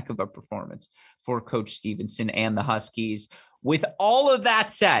 Heck of a performance for Coach Stevenson and the Huskies. With all of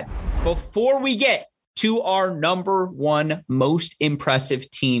that said, before we get to our number one most impressive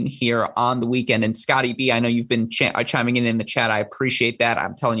team here on the weekend. And Scotty B, I know you've been chiming in the chat. I appreciate that.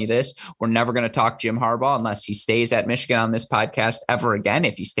 I'm telling you this, we're never going to talk Jim Harbaugh unless he stays at Michigan on this podcast ever again.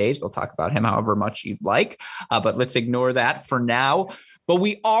 If he stays, we'll talk about him however much you'd like, but let's ignore that for now. But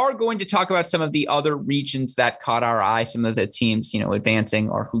we are going to talk about some of the other regions that caught our eye, some of the teams, advancing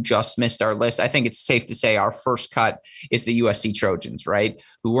or who just missed our list. I think it's safe to say our first cut is the USC Trojans, right?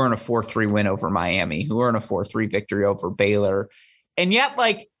 Who were in a 4-3 win over Miami, who were in a 4-3 victory over Baylor. And yet,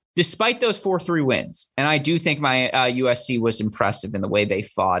 despite those 4-3 wins, and I do think my USC was impressive in the way they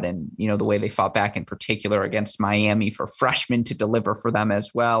fought and, the way they fought back in particular against Miami for freshmen to deliver for them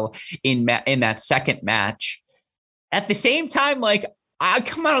as well in that second match. At the same time, I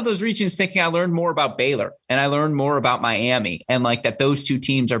come out of those regions thinking I learned more about Baylor and I learned more about Miami and that those two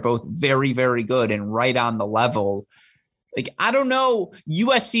teams are both very, very good and right on the level. I don't know.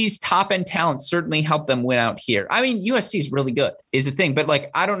 USC's top end talent certainly helped them win out here. I mean, USC is really good is the thing, but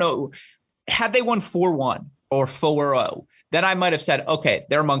I don't know. Had they won 4-1 or 4-0, then I might have said, okay,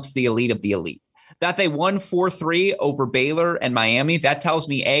 they're amongst the elite of the elite. That they won 4-3 over Baylor and Miami, that tells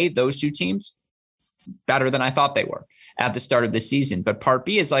me those two teams better than I thought they were at the start of the season. But part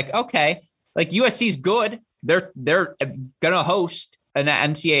B is okay, USC's good. They're going to host an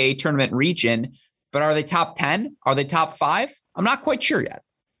NCAA tournament region, but are they top 10? Are they top 5? I'm not quite sure yet.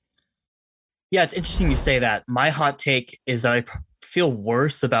 Yeah, it's interesting you say that. My hot take is that I feel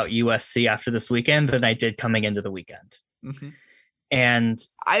worse about USC after this weekend than I did coming into the weekend. Mm-hmm. And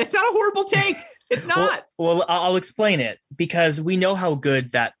it's not a horrible take. It's not. Well, I'll explain it because we know how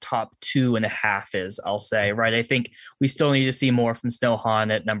good that top 2.5 is, I'll say, right? I think we still need to see more from Snow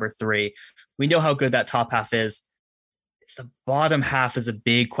Hahn at number 3. We know how good that top half is. The bottom half is a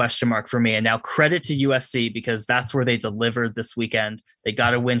big question mark for me. And now credit to USC because that's where they delivered this weekend. They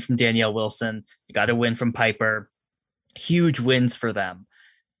got a win from Danielle Wilson. They got a win from Piper. Huge wins for them.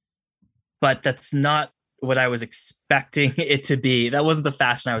 But that's not what I was expecting it to be. That wasn't the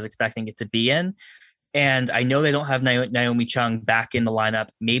fashion I was expecting it to be in. And I know they don't have Naomi Chung back in the lineup.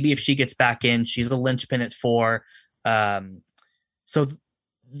 Maybe if she gets back in, she's the linchpin at 4. So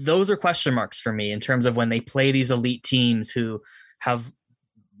those are question marks for me in terms of when they play these elite teams who have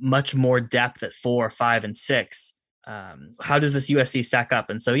much more depth at 4, 5, and 6. How does this USC stack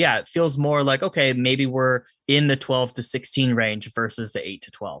up? And so, yeah, it feels more like, okay, maybe we're in the 12 to 16 range versus the 8 to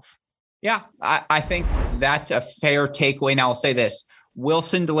 12. Yeah, I think that's a fair takeaway. Now I'll say this.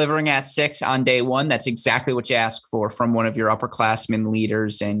 Wilson delivering at 6 on day 1. That's exactly what you ask for from one of your upperclassmen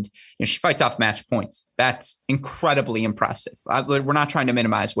leaders. And she fights off match points. That's incredibly impressive. We're not trying to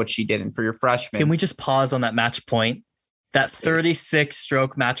minimize what she did. And for your freshman. Can we just pause on that match point? That 36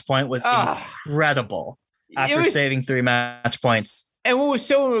 stroke match point was incredible after saving 3 match points. And what was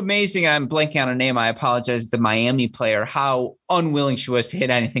so amazing, I'm blanking on her name, I apologize, the Miami player, how unwilling she was to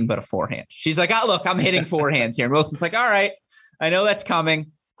hit anything but a forehand. She's like, look, I'm hitting forehands here. And Wilson's like, all right, I know that's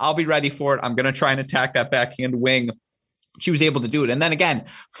coming. I'll be ready for it. I'm going to try and attack that backhand wing. She was able to do it. And then again,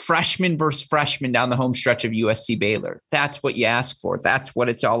 freshman versus freshman down the home stretch of USC Baylor. That's what you ask for. That's what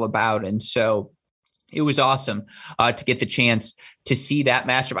it's all about. And so it was awesome to get the chance to see that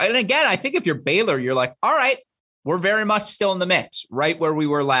matchup. And again, I think if you're Baylor, you're like, all right, we're very much still in the mix, right where we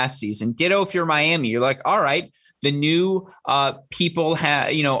were last season. Ditto if you're Miami, you're like, all right, the new people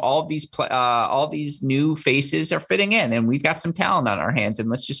have, all these new faces are fitting in, and we've got some talent on our hands. And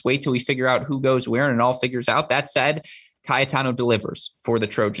let's just wait till we figure out who goes where, and it all figures out. That said, Cayetano delivers for the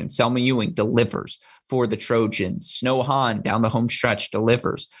Trojans. Selma Ewing delivers for the Trojans. Snow Hahn down the home stretch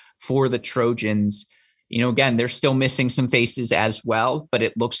delivers for the Trojans. Again, they're still missing some faces as well, but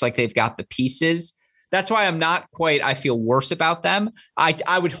it looks like they've got the pieces. That's why I'm not quite, I feel worse about them.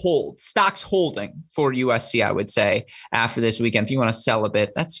 I would hold. Stock's holding for USC, I would say, after this weekend. If you want to sell a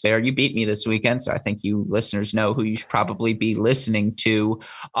bit, that's fair. You beat me this weekend, so I think you listeners know who you should probably be listening to.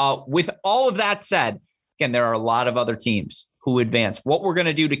 With all of that said, again, there are a lot of other teams who advance. What we're going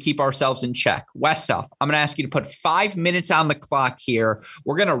to do to keep ourselves in check. Westoff, I'm going to ask you to put 5 minutes on the clock here.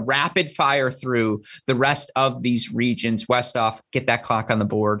 We're going to rapid fire through the rest of these regions. Westoff, get that clock on the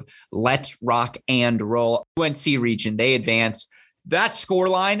board. Let's rock and roll. UNC region, they advance. That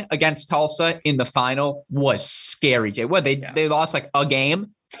scoreline against Tulsa in the final was scary, Jay. They lost like a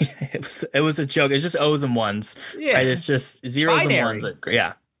game It was a joke. It's just O's and ones. Yeah. Right? It's just zeros Binary. and ones.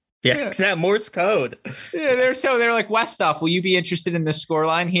 Yeah. Exact Morse code. Yeah, they're like, Westhoff, will you be interested in the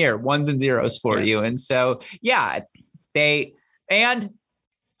scoreline? Here, ones and zeros for you. And so, and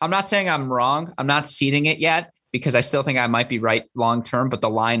I'm not saying I'm wrong. I'm not seeding it yet because I still think I might be right long term. But the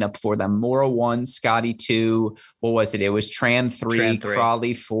lineup for them: Mora 1, Scotty 2. What was it? It was Tran 3,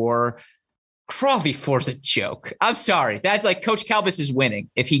 Crawley 4. Crawley 4 is a joke. I'm sorry. That's like Coach Calbus is winning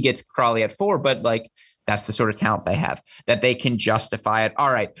if he gets Crawley at 4, but like that's the sort of talent they have that they can justify it.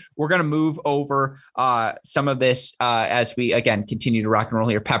 All right, we're going to move over some of this as we, again, continue to rock and roll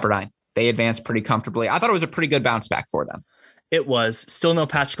here. Pepperdine, they advanced pretty comfortably. I thought it was a pretty good bounce back for them. It was. Still no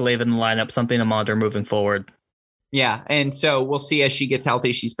Patrick Lave in the lineup, something to monitor moving forward. Yeah, and so we'll see as she gets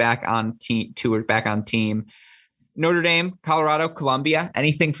healthy. She's back on team. Notre Dame, Colorado, Columbia,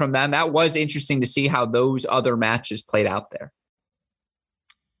 anything from them? That was interesting to see how those other matches played out there.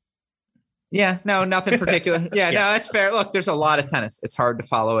 Yeah, no, nothing particular. Yeah, no, that's fair. Look, there's a lot of tennis. It's hard to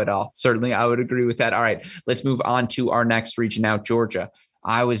follow it all. Certainly, I would agree with that. All right, let's move on to our next region now, Georgia.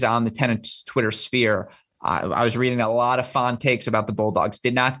 I was on the tennis Twitter sphere. I was reading a lot of fond takes about the Bulldogs.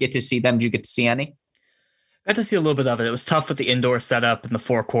 Did not get to see them. Did you get to see any? I got to see a little bit of it. It was tough with the indoor setup and the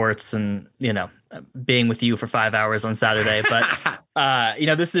four courts and, being with you for 5 hours on Saturday. But,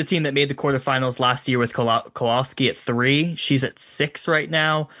 this is a team that made the quarterfinals last year with Kowalski at 3. She's at 6 right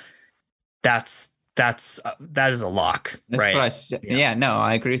now. That is a lock. That's right? What I say. Yeah, no,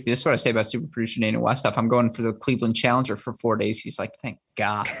 I agree with you. This is what I say about super producer Dana Westhoff. I'm going for the Cleveland Challenger for 4 days. He's like, thank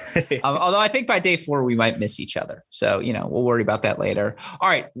God. Although I think by day 4, we might miss each other. So, we'll worry about that later. All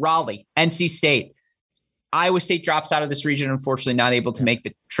right, Raleigh, NC State. Iowa State drops out of this region, unfortunately not able to make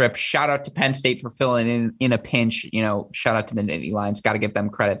the trip. Shout out to Penn State for filling in a pinch. Shout out to the Nittany Lions. Got to give them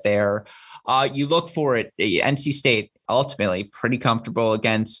credit there. You look for it. NC State ultimately pretty comfortable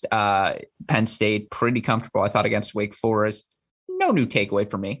against Penn State. Pretty comfortable, I thought, against Wake Forest. No new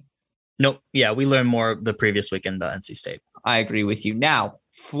takeaway for me. Nope. Yeah, we learned more the previous weekend about NC State. I agree with you. Now,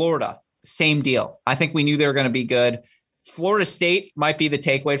 Florida, same deal. I think we knew they were going to be good. Florida State might be the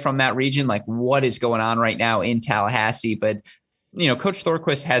takeaway from that region. Like, what is going on right now in Tallahassee? But, Coach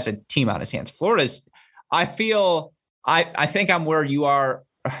Thorquist has a team on his hands. Florida's, I think I'm where you are.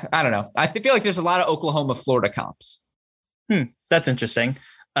 I don't know. I feel like there's a lot of Oklahoma, Florida comps. That's interesting.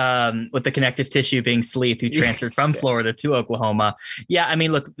 With the connective tissue being Sleeth, who transferred from Florida to Oklahoma. Yeah, I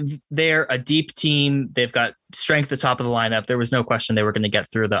mean, look, they're a deep team. They've got strength at the top of the lineup. There was no question they were going to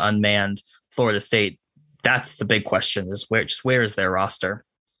get through the unmanned Florida State. That's the big question, is where is their roster?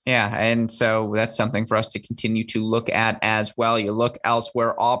 Yeah, and so that's something for us to continue to look at as well. You look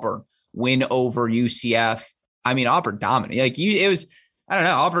elsewhere, Auburn win over UCF. I mean, Auburn dominated. It was, I don't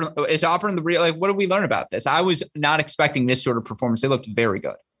know, Auburn the real, what did we learn about this? I was not expecting this sort of performance. They looked very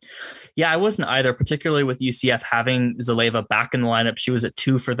good. Yeah, I wasn't either, particularly with UCF having Zaleva back in the lineup. She was at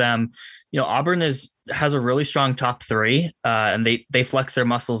 2 for them. Auburn has a really strong top 3, and they flex their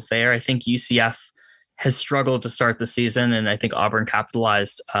muscles there. I think UCF has struggled to start the season, and I think Auburn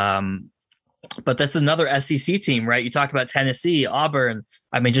capitalized. But that's another SEC team, right? You talk about Tennessee, Auburn.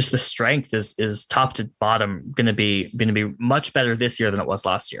 I mean, just the strength is top to bottom going to be much better this year than it was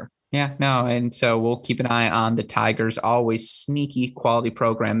last year. Yeah, no, and so we'll keep an eye on the Tigers. Always sneaky quality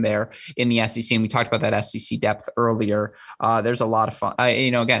program there in the SEC, and we talked about that SEC depth earlier. There's a lot of fun.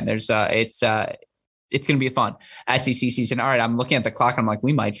 Again, there's it's going to be a fun SEC season. All right, I'm looking at the clock. I'm like,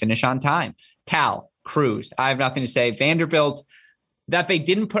 we might finish on time. Cal cruised. I have nothing to say. Vanderbilt, that they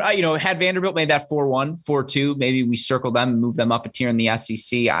didn't put, had Vanderbilt made that 4-1, 4-2, maybe we circle them and move them up a tier in the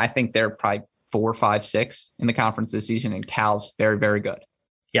SEC. I think they're probably 4, 5, 6 in the conference this season, and Cal's very, very good.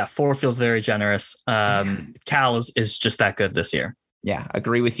 Yeah, 4 feels very generous. Cal is just that good this year. Yeah,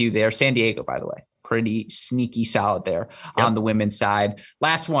 agree with you there. San Diego, by the way, pretty sneaky solid there on the women's side.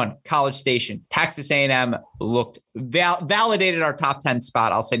 Last one, College Station. Texas A&M looked validated our top 10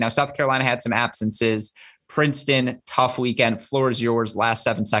 spot. I'll say now South Carolina had some absences. Princeton, tough weekend. Floor is yours. Last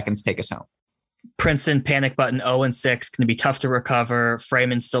 7 seconds. Take us home. Princeton, panic button, 0-6. Going to be tough to recover.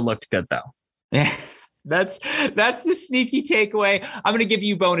 Freeman still looked good, though. Yeah, that's the sneaky takeaway. I'm going to give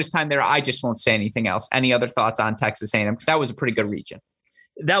you bonus time there. I just won't say anything else. Any other thoughts on Texas A&M? Because that was a pretty good region.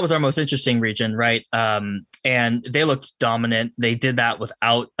 That was our most interesting region, right? And they looked dominant. They did that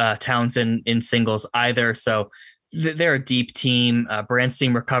without Townsend in singles either. So they're a deep team.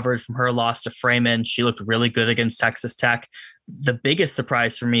 Branstein recovered from her loss to Freeman. She looked really good against Texas Tech. The biggest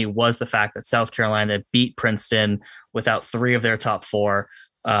surprise for me was the fact that South Carolina beat Princeton without 3 of their top 4.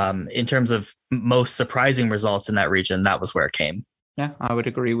 In terms of most surprising results in that region, that was where it came. Yeah, I would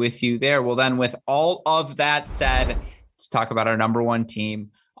agree with you there. Well, then with all of that said, let's talk about our number 1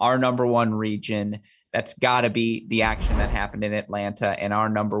 team. our number one region. That's got to be the action that happened in Atlanta. And our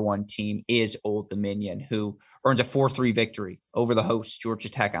number one team is Old Dominion, who earns a 4-3 victory over the host, Georgia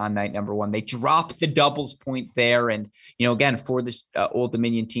Tech, on night number one. They drop the doubles point there. And, again, for this Old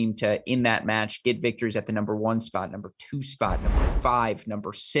Dominion team to, in that match, get victories at the number 1 spot, number 2 spot, number 5,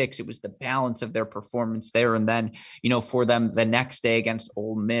 number 6. It was the balance of their performance there. And then, for them the next day against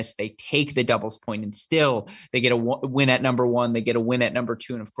Ole Miss, they take the doubles point and still they get a win at number 1. They get a win at number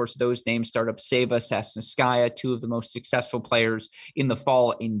 2. And of course, those names start up Seva, Sasnouskaya, 2 of the most successful players in the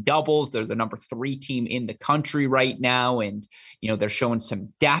fall in doubles. They're the number 3 team in the country right now. And, they're showing some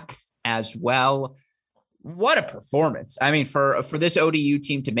depth as well. What a performance. I mean, for this ODU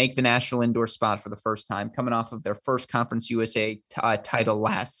team to make the national indoor spot for the first time, coming off of their first Conference USA title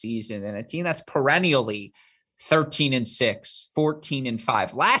last season, and a team that's perennially 13-6,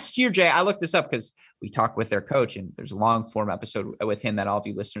 14-5. Last year, Jay, I looked this up because we talked with their coach, and there's a long form episode with him that all of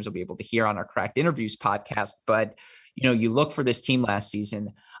you listeners will be able to hear on our Cracked Interviews podcast. But, you look for this team last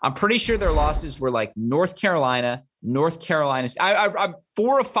season, I'm pretty sure their losses were like North Carolina. 4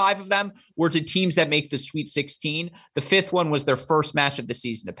 of 5 of them were to teams that make the Sweet 16. The 5th one was their first match of the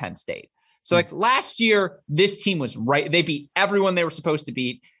season to Penn State. So last year, this team was right. They beat everyone they were supposed to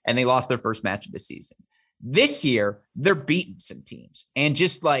beat, and they lost their first match of the season. This year, they're beating some teams. And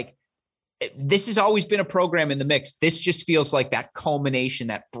just this has always been a program in the mix. This just feels like that culmination,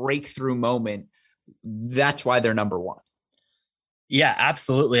 that breakthrough moment. That's why they're number 1. Yeah,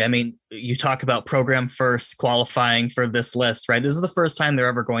 absolutely. I mean, you talk about program first qualifying for this list, right? This is the first time they're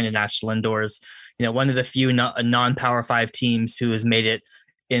ever going to national indoors. One of the few non-Power 5 teams who has made it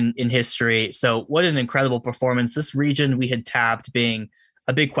in history. So what an incredible performance. This region we had tabbed being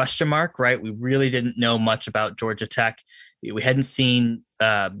a big question mark, right? We really didn't know much about Georgia Tech. We hadn't seen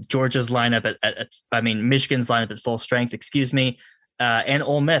Georgia's lineup Michigan's lineup at full strength, and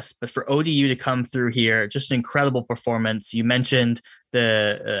Ole Miss. But for ODU to come through here, just an incredible performance. You mentioned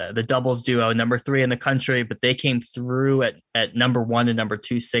the doubles duo, number 3 in the country, but they came through at number 1 and number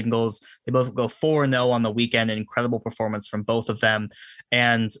 2 singles. They both go 4-0 on the weekend. An incredible performance from both of them.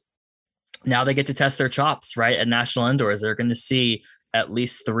 And now they get to test their chops, right? At national indoors, they're going to see at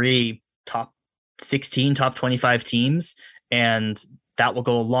least 3 top 16, top 25 teams. And that will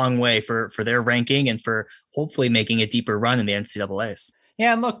go a long way for their ranking and for hopefully making a deeper run in the NCAAs.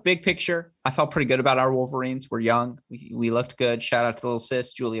 Yeah, and look, big picture, I felt pretty good about our Wolverines. We're young. We looked good. Shout out to the little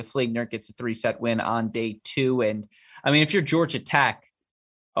sis. Julia Fligner gets a 3-set win on day 2. And I mean, if you're Georgia Tech,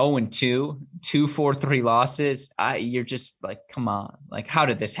 0-2, 4-3 losses, you're just like, come on, how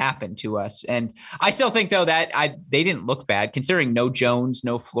did this happen to us? And I still think though that they didn't look bad considering no Jones,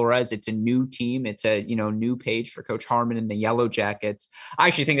 no Flores. It's a new team. It's a, new page for Coach Harmon and the Yellow Jackets. I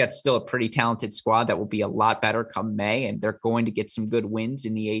actually think that's still a pretty talented squad that will be a lot better come May, and they're going to get some good wins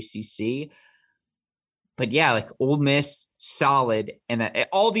in the ACC. But yeah, Ole Miss, solid. And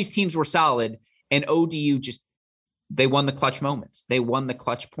all these teams were solid, and ODU they won the clutch moments. They won the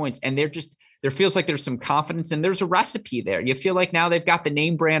clutch points. And there feels like there's some confidence and there's a recipe there. You feel like now they've got the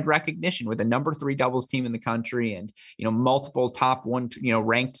name brand recognition with a number 3 doubles team in the country and, multiple top 1,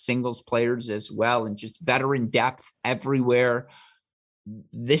 ranked singles players as well. And just veteran depth everywhere.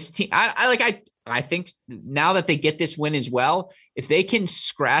 This team, I think now that they get this win as well, if they can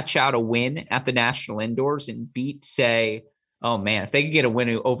scratch out a win at the national indoors and beat, say, oh man, if they could get a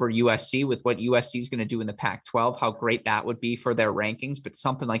win over USC with what USC is going to do in the Pac-12, how great that would be for their rankings. But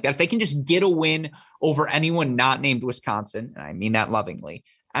something like that, if they can just get a win over anyone not named Wisconsin, and I mean that lovingly,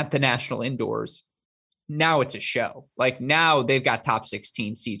 at the national indoors, now it's a show. Now they've got top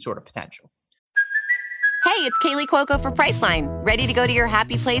 16 seed sort of potential. Hey, it's Kaylee Cuoco for Priceline. Ready to go to your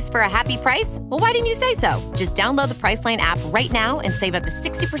happy place for a happy price? Well, why didn't you say so? Just download the Priceline app right now and save up to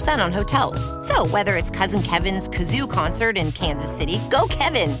 60% on hotels. So whether it's Cousin Kevin's Kazoo Concert in Kansas City, go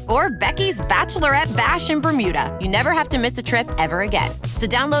Kevin, or Becky's Bachelorette Bash in Bermuda, you never have to miss a trip ever again. So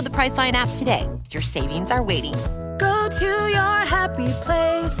download the Priceline app today. Your savings are waiting. Go to your happy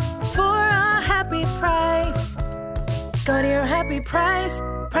place for a happy price. Go to your happy price,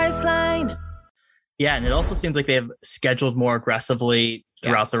 Priceline. Yeah, and it also seems like they have scheduled more aggressively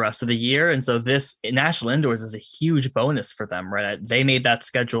throughout the rest of the year. And so this national indoors is a huge bonus for them, right? They made that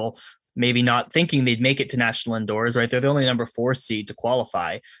schedule maybe not thinking they'd make it to national indoors, right? They're the only number 4 seed to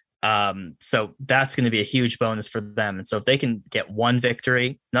qualify. So that's going to be a huge bonus for them. And so if they can get 1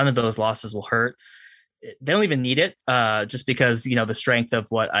 victory, none of those losses will hurt. They don't even need it just because, the strength of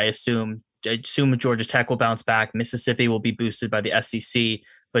what I assume Georgia Tech will bounce back. Mississippi will be boosted by the SEC,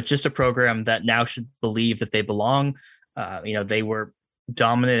 but just a program that now should believe that they belong. They were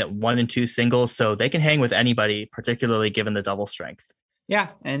dominant at 1 and 2 singles, so they can hang with anybody, particularly given the double strength. Yeah.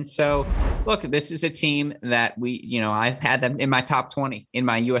 And so, look, this is a team that I've had them in my top 20 in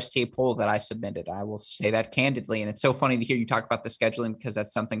my USTA poll that I submitted. I will say that candidly. And it's so funny to hear you talk about the scheduling because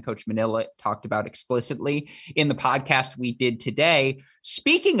that's something Coach Manila talked about explicitly in the podcast we did today.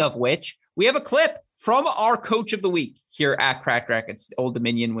 Speaking of which, we have a clip from our coach of the week here at Crack Rackets, Old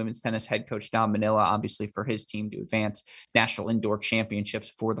Dominion women's tennis head coach Dom Manila, obviously for his team to advance national indoor championships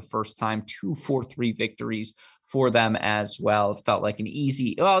for the first time, 2 4-3 victories for them as well. It felt like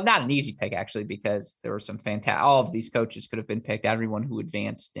not an easy pick actually, because there were some fantastic, all of these coaches could have been picked, everyone who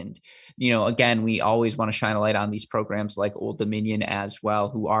advanced. And, again, we always want to shine a light on these programs like Old Dominion as well,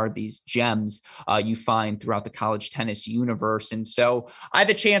 who are these gems you find throughout the college tennis universe. And so I had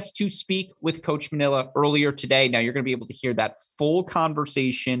the chance to speak with Coach Manila earlier today. Now you're going to be able to hear that full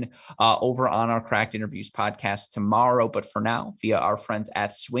conversation over on our Cracked Interviews podcast tomorrow. But for now, via our friends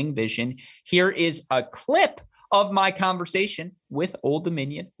at Swing Vision, here is a clip of my conversation with Old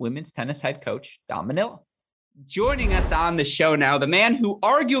Dominion women's tennis head coach Dom Manila. Joining us on the show now, the man who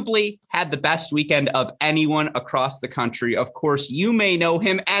arguably had the best weekend of anyone across the country. Of course, you may know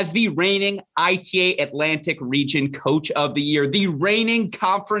him as the reigning ITA Atlantic Region Coach of the Year, the reigning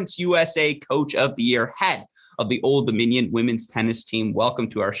Conference USA Coach of the Year, head of the Old Dominion women's tennis team. Welcome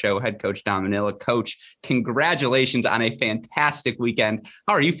to our show, head coach Dom Manila. Coach, congratulations on a fantastic weekend.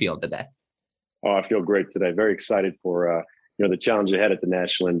 How are you feeling today? Oh, I feel great today. Very excited for the challenge ahead at the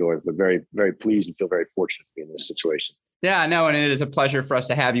National Indoor, but very, very pleased and feel very fortunate to be in this situation. Yeah, no, and it is a pleasure for us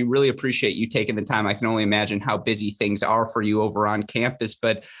to have you. Really appreciate you taking the time. I can only imagine how busy things are for you over on campus,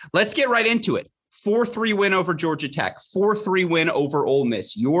 but let's get right into it. 4-3 win over Georgia Tech, 4-3 win over Ole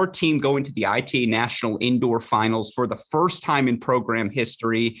Miss. Your team going to the ITA National Indoor Finals for the first time in program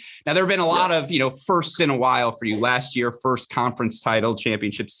history. Now, there have been a lot of, firsts in a while for you. Last year, first conference title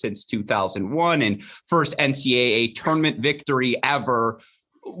championship since 2001 and first NCAA tournament victory ever.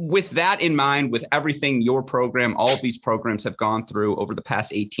 With that in mind, with everything your program, all of these programs have gone through over the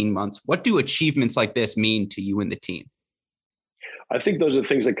past 18 months, what do achievements like this mean to you and the team? I think those are the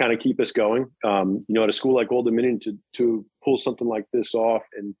things that kind of keep us going. At a school like Old Dominion, to pull something like this off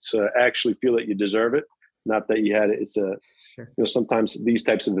and to actually feel that you deserve it, not that you had it. It's sometimes these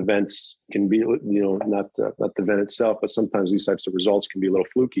types of events can be, not the event itself, but sometimes these types of results can be a little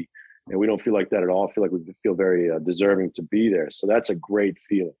fluky, and we don't feel like that at all. I feel like we feel very deserving to be there. So that's a great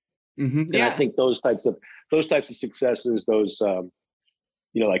feeling. Mm-hmm. Yeah. And I think those types of successes,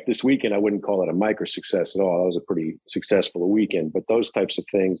 like this weekend, I wouldn't call it a micro success at all. That was a pretty successful weekend, but those types of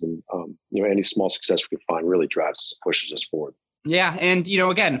things and, any small success we could find really drives us, pushes us forward. Yeah. And,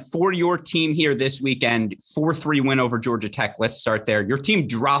 again, for your team here this weekend, 4-3 win over Georgia Tech. Let's start there. Your team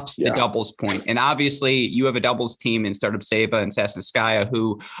drops the doubles point. And obviously you have a doubles team in Startup Seva and Sasnouskaya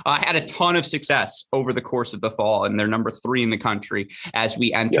who had a ton of success over the course of the fall. And they're number 3 in the country as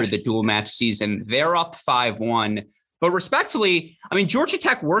we enter the dual match season. They're up 5-1. But respectfully, Georgia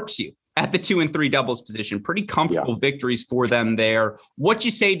Tech works you at the 2 and 3 doubles position. Pretty comfortable victories for them there. What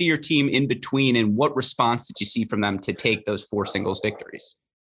you say to your team in between, and what response did you see from them to take those 4 singles victories?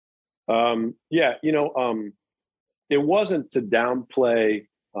 It wasn't to downplay.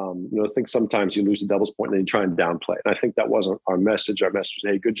 I think sometimes you lose the doubles point and then you try and downplay. And I think that wasn't our message. Our message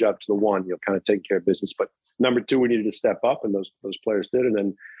was, hey, good job to the 1, kind of taking care of business. But number 2, we needed to step up, and those players did. And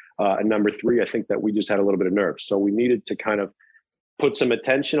then and number 3, I think that we just had a little bit of nerves. So we needed to kind of put some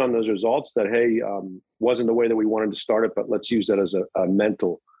attention on those results that, hey, wasn't the way that we wanted to start it, but let's use that as a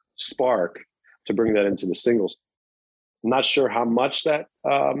mental spark to bring that into the singles. I'm not sure how much that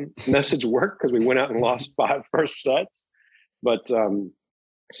message worked because we went out and lost 5 first sets, but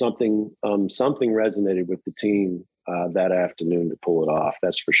something resonated with the team that afternoon to pull it off.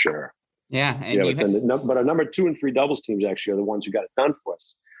 That's for sure. Yeah. But our number 2 and 3 doubles teams actually are the ones who got it done for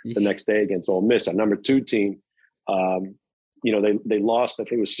us the next day against Ole Miss. Our number 2 team, they lost, I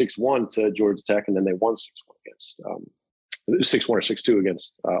think it was 6-1 to Georgia Tech, and then they won 6-1 against 6-1 or 6-2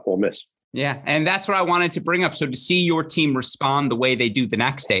 against Ole Miss. Yeah, and that's what I wanted to bring up. So to see your team respond the way they do the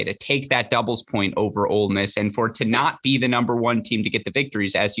next day, to take that doubles point over Ole Miss, and for it to not be the number 1 team to get the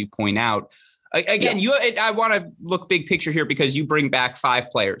victories, as you point out. Again, I want to look big picture here because you bring back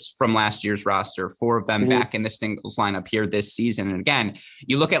 5 players from last year's roster, 4 of them back in the singles lineup here this season. And again,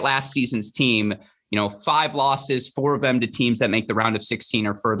 you look at last season's team, 5 losses, 4 of them to teams that make the round of 16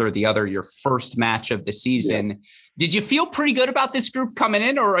 or further, the other your first match of the season. Yeah. Did you feel pretty good about this group coming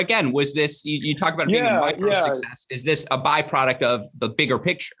in? Or again, was this, you talk about it being a micro success. Is this a byproduct of the bigger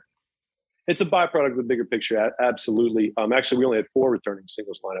picture? It's a byproduct of the bigger picture. Absolutely. Actually, we only had 4 returning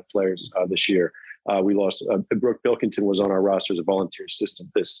singles lineup players this year. We lost Brooke Pilkington was on our roster as a volunteer assistant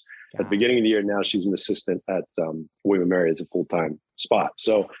at the beginning of the year. Now she's an assistant at William & Mary as a full-time spot.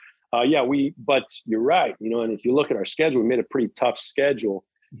 So but you're right. And if you look at our schedule, we made a pretty tough schedule,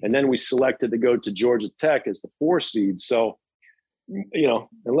 and then we selected to go to Georgia Tech as the 4 seed. So,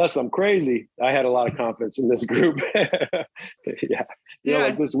 unless I'm crazy, I had a lot of confidence in this group.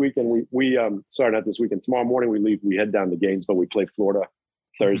 Like this weekend, not this weekend. Tomorrow morning we leave. We head down to Gainesville. We play Florida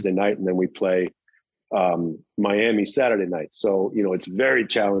Thursday night, and then we play Miami Saturday night. So, it's a very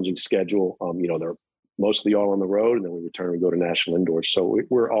challenging schedule. They're mostly all on the road, and then we return and go to national indoors. So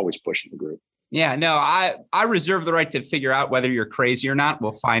we're always pushing the group. Yeah, no, I reserve the right to figure out whether you're crazy or not.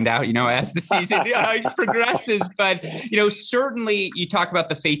 We'll find out, as the season progresses. But, certainly you talk about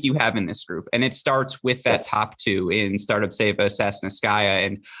the faith you have in this group, and it starts with that top 2 in Stardovtseva, Sasnouskaya.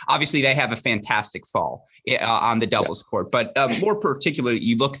 And obviously they have a fantastic fall on the doubles court. But more particularly,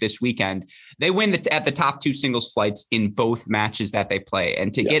 you look this weekend, they win at the top 2 singles flights in both matches that they play.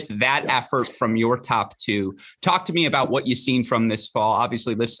 And to get that effort from your top 2, talk to me about what you've seen from this fall.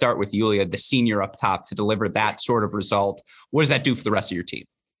 Obviously, let's start with Yulia, the senior up top, to deliver that sort of result. What does that do for the rest of your team?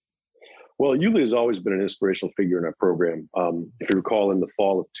 Well, Yulia has always been an inspirational figure in our program. If you recall, in the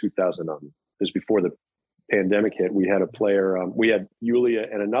fall of 2000, just before the pandemic hit, we had a player, we had Yulia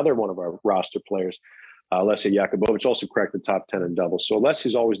and another one of our roster players, Alessia Jakubowicz, also cracked the top 10 in doubles. So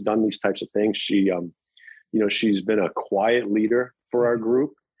Alessia's always done these types of things. She, she's been a quiet leader for our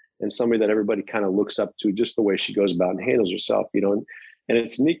group and somebody that everybody kind of looks up to, just the way she goes about and handles herself, And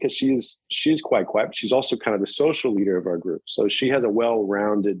it's neat because she's quite quiet, but she's also kind of the social leader of our group. So she has a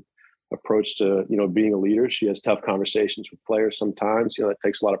well-rounded approach to, being a leader. She has tough conversations with players sometimes. That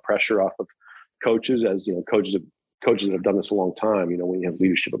takes a lot of pressure off of coaches, as coaches that have done this a long time. When you have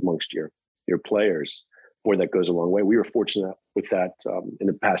leadership amongst your players, boy, that goes a long way. We were fortunate with that in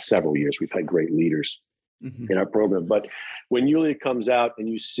the past several years. We've had great leaders in our program. But when Yulia comes out and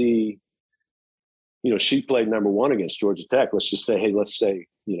you see, she played number 1 against Georgia Tech. Let's say,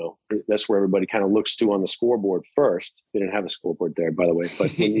 that's where everybody kind of looks to on the scoreboard first. They didn't have a scoreboard there, by the way.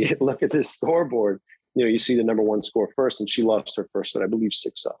 But when you look at this scoreboard, you see the number 1 score first, and she lost her first set, I believe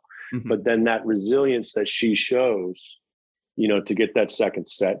 6-0. But then that resilience that she shows, to get that second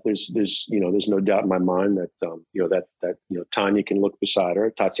set, there's no doubt in my mind that Tanya can look beside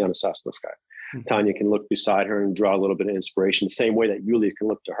her, Tatiana Sasnouskaya. Tanya can look beside her and draw a little bit of inspiration, the same way that Yulia can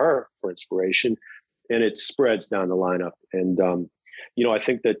look to her for inspiration. And it spreads down the lineup. And, I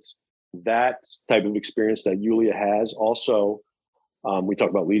think that type of experience that Yulia has also, we talk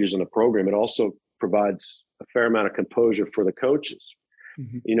about leaders in the program, it also provides a fair amount of composure for the coaches,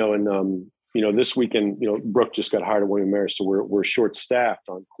 this weekend, Brooke just got hired at William & Mary, so we're short-staffed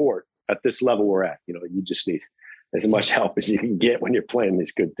on court at this level we're at. You just need as much help as you can get when you're playing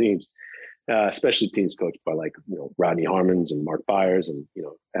these good teams. Especially teams coached by Rodney Harmons and Mark Byers and,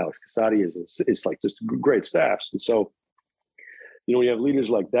 Alex Casati it's like just great staffs. And so, when you have leaders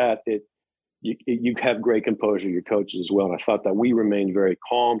like that, you have great composure, your coaches as well. And I thought that we remained very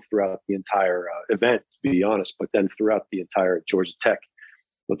calm throughout the entire event, to be honest, but then throughout the entire Georgia Tech,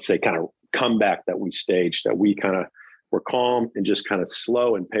 let's say, kind of comeback that we staged, that we kind of were calm and just kind of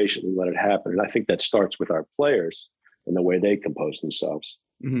slow and patiently let it happen. And I think that starts with our players and the way they compose themselves.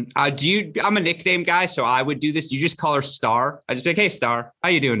 I'm a nickname guy, so I would do this. Do you just call her Star? I just be like, hey, Star, how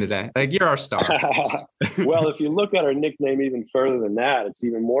you doing today? Like, you're our Star. Well, if you look at her nickname even further than that, it's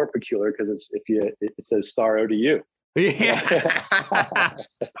even more peculiar because it says Star ODU. Yeah.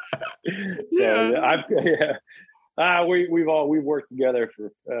 We've worked together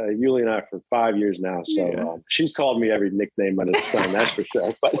for Yulia and I for 5 years now. So she's called me every nickname under the sun, that's for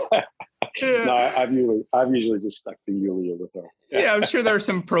sure. But no, I've usually just stuck to Yulia with her. Yeah, I'm sure there are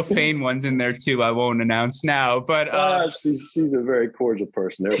some profane ones in there too. I won't announce now, but she's a very cordial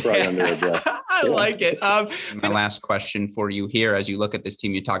person. They're probably under her breath. I like it. My last question for you here, as you look at this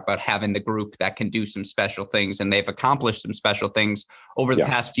team, you talk about having the group that can do some special things, and they've accomplished some special things over the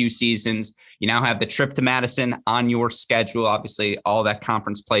past few seasons. You now have the trip to Madison on your schedule. Obviously, all that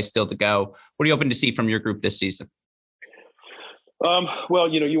conference play still to go. What are you hoping to see from your group this season? Well,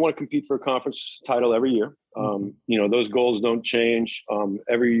 you want to compete for a conference title every year. Those goals don't change.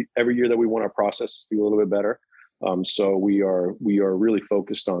 Every year that we want our process to be a little bit better. So we are really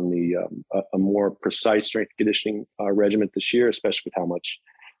focused on a more precise strength conditioning regimen this year, especially with how much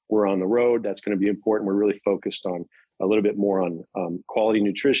we're on the road. That's going to be important. We're really focused on a little bit more on quality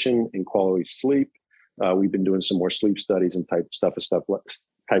nutrition and quality sleep. We've been doing some more sleep studies and type of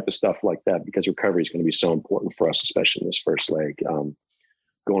stuff like that, because recovery is going to be so important for us, especially in this first leg.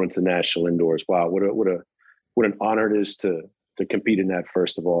 Going into national indoors. Wow, what an honor it is to to compete in that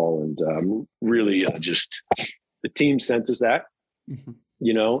first of all. And really just the team senses that,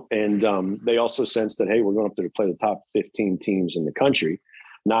 you know, and they also sense that, hey, we're going up there to play the top 15 teams in the country,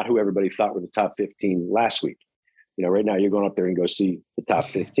 not who everybody thought were the top 15 last week. You know, right now you're going up there and go see the top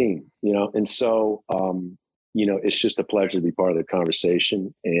 15, you know? And so, you know, it's just a pleasure to be part of the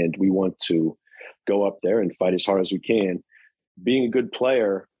conversation, and we want to go up there and fight as hard as we can. Being a good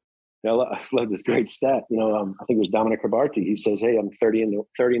player, you know, I love this great stat. You know, I think it was Dominic Carbarti. He says, "Hey, I'm 30 in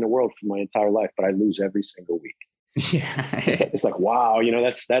the world for my entire life, but I lose every single week." Yeah, it's like, wow, you know,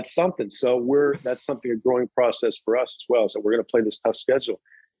 that's something. So that's something, a growing process for us as well. So we're going to play this tough schedule.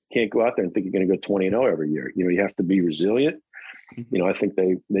 Can't go out there and think you're going to go 20-0 every year. You know, you have to be resilient. You know, I think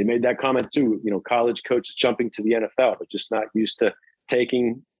they made that comment too. You know, college coaches jumping to the NFL, but just not used to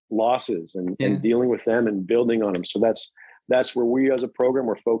taking losses and dealing with them and building on them. So that's where we as a program,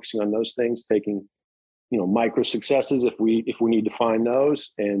 we're focusing on those things, taking, you know, micro successes if we need to find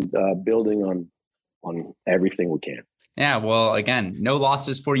those, and building on everything we can. Yeah, well, again, no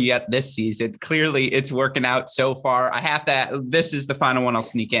losses for you yet this season. Clearly, it's working out so far. This is the final one I'll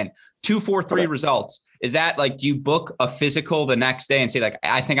sneak in. 2-4-3 results. Is that like, do you book a physical the next day and say, like,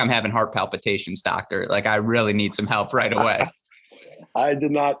 I think I'm having heart palpitations, doctor. Like, I really need some help right away. I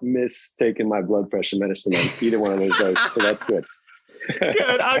did not miss taking my blood pressure medicine on either one of those days, so that's good.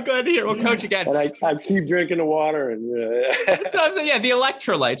 Good. I'm glad to hear. Well, Coach, again. And I keep drinking the water. And so I'm saying, the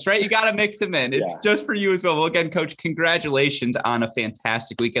electrolytes, right? You got to mix them in. It's just for you as well. Well, again, Coach, congratulations on a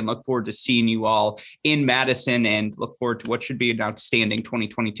fantastic weekend. Look forward to seeing you all in Madison, and look forward to what should be an outstanding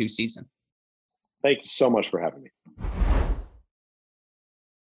 2022 season. Thank you so much for having me.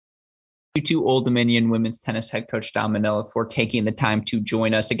 To Old Dominion women's tennis head coach Dom Manila for taking the time to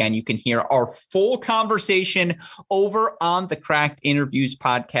join us. Again, you can hear our full conversation over on the Cracked Interviews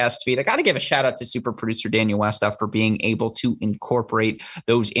podcast feed. I got to give a shout out to super producer Daniel Westoff for being able to incorporate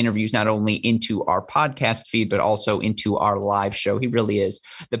those interviews not only into our podcast feed, but also into our live show. He really is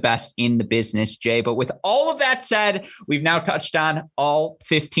the best in the business, Jay. But with all of that said, we've now touched on all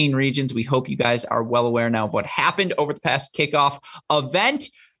 15 regions. We hope you guys are well aware now of what happened over the past kickoff event.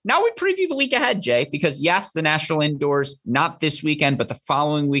 Now we preview the week ahead, Jay, because yes, the national indoors, not this weekend, but the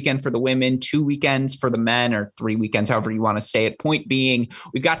following weekend for the women, 2 weekends for the men, or 3 weekends, however you want to say it. Point being,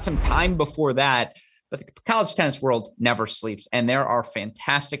 we've got some time before that, but the college tennis world never sleeps, and there are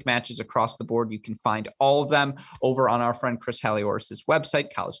fantastic matches across the board. You can find all of them over on our friend Chris Halioris'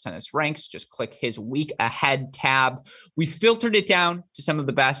 website, College Tennis Ranks. Just click his week ahead tab. We filtered it down to some of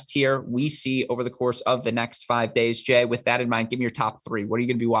the best here we see over the course of the next 5 days. Jay, with that in mind, give me your top 3. What are you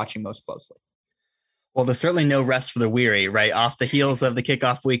going to be watching most closely? Well, there's certainly no rest for the weary, right? Off the heels of the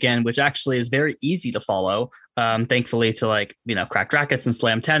kickoff weekend, which actually is very easy to follow, thankfully, to, like, you know, Cracked Racquets and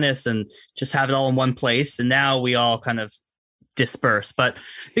Slam Tennis and just have it all in one place. And now we all kind of disperse. But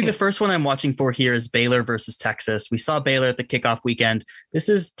I think the first one I'm watching for here is Baylor versus Texas. We saw Baylor at the kickoff weekend. This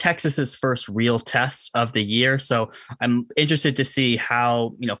is Texas's first real test of the year. So I'm interested to see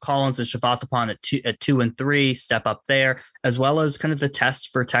how, you know, Collins and Shavathappan at 2 and 3 step up there, as well as kind of the test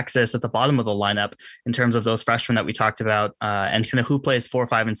for Texas at the bottom of the lineup in terms of those freshmen that we talked about, and kind of who plays 4,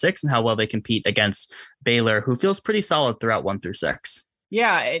 5, and 6 and how well they compete against Baylor, who feels pretty solid throughout 1 through 6.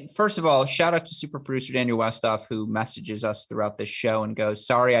 Yeah. First of all, shout out to super producer Daniel Westoff, who messages us throughout this show and goes,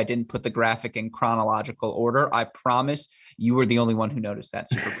 sorry, I didn't put the graphic in chronological order. I promise you were the only one who noticed that,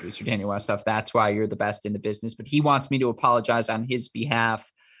 super producer Daniel Westoff. That's why you're the best in the business. But he wants me to apologize on his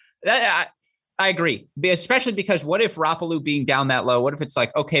behalf. I agree, especially because what if Rapalou being down that low? What if it's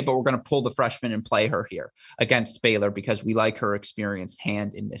like, okay, but we're going to pull the freshman and play her here against Baylor because we like her experienced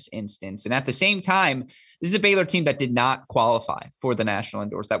hand in this instance. And at the same time, this is a Baylor team that did not qualify for the national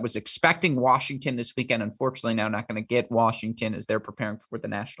indoors, that was expecting Washington this weekend. Unfortunately, now not going to get Washington as they're preparing for the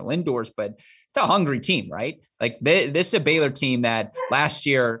national indoors, but it's a hungry team, right? Like this is a Baylor team that last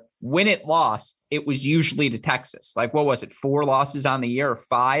year, when it lost, it was usually to Texas. Like, what was it? 4 losses on the year, or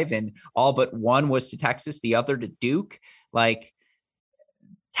 5, and all but 1 was to Texas, the other to Duke. Like,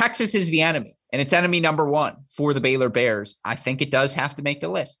 Texas is the enemy, and it's enemy number 1 for the Baylor Bears. I think it does have to make the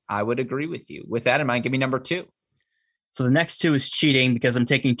list. I would agree with you. With that in mind, give me number 2. So the next 2 is cheating because I'm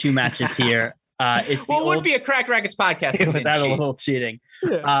taking 2 matches here. It would be a Cracked Racquets podcast without a little cheating.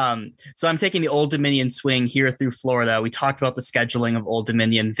 Yeah. So I'm taking the Old Dominion swing here through Florida. We talked about the scheduling of Old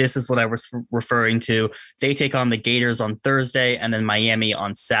Dominion. This is what I was referring to. They take on the Gators on Thursday and then Miami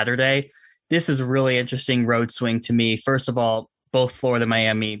on Saturday. This is a really interesting road swing to me. First of all, both Florida,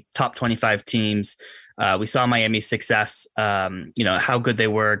 Miami, top 25 teams. We saw Miami's success, how good they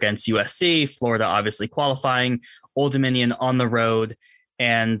were against USC, Florida obviously qualifying, Old Dominion on the road.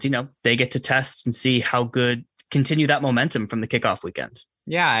 And, they get to test and see how good continue that momentum from the kickoff weekend.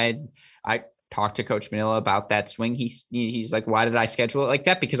 Yeah, I talked to Coach Manila about that swing. He's like, why did I schedule it like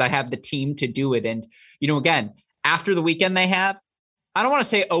that? Because I have the team to do it. And, again, after the weekend they have, I don't want to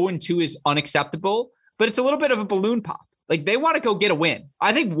say 0-2 is unacceptable, but it's a little bit of a balloon pop. Like, they want to go get a win.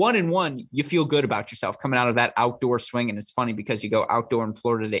 I think 1-1, you feel good about yourself coming out of that outdoor swing. And it's funny because you go outdoor in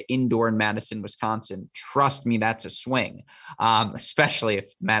Florida to indoor in Madison, Wisconsin. Trust me, that's a swing. Especially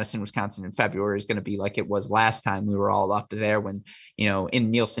if Madison, Wisconsin in February is going to be like it was last time we were all up there when,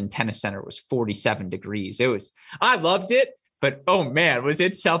 in Nielsen Tennis Center it was 47 degrees. I loved it. But, oh, man, was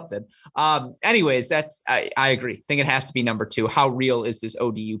it something. Anyways, I agree. I think it has to be number 2. How real is this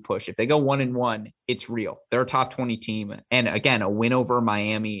ODU push? If they go 1-1, it's real. They're a top 20 team. And, again, a win over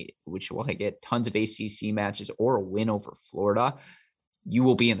Miami, which will get tons of ACC matches, or a win over Florida, you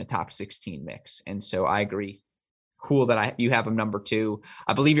will be in the top 16 mix. And so I agree. Cool that you have them number 2.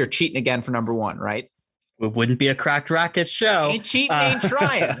 I believe you're cheating again for number 1, right? It wouldn't be a Cracked Racquets show. Ain't cheating, ain't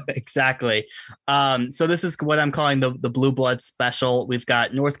trying. Exactly. So this is what I'm calling the Blue Blood special. We've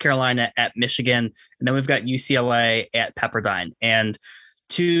got North Carolina at Michigan, and then we've got UCLA at Pepperdine. And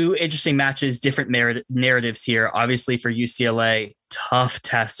 2 interesting matches, different narratives here. Obviously for UCLA, tough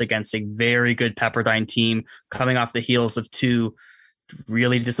test against a very good Pepperdine team coming off the heels of 2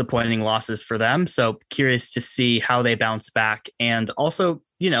 really disappointing losses for them. So curious to see how they bounce back. And also,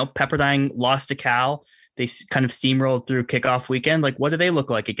 Pepperdine lost to Cal. They kind of steamrolled through kickoff weekend. Like, what do they look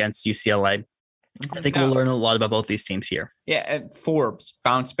like against UCLA? I think we'll learn a lot about both these teams here. Yeah, Forbes,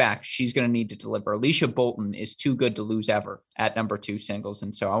 bounce back. She's going to need to deliver. Alicia Bolton is too good to lose ever at number 2 singles.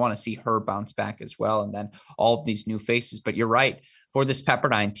 And so I want to see her bounce back as well. And then all of these new faces. But you're right. For this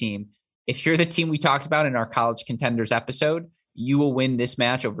Pepperdine team, if you're the team we talked about in our college contenders episode, you will win this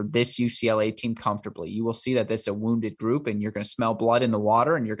match over this UCLA team comfortably. You will see that this is a wounded group and you're going to smell blood in the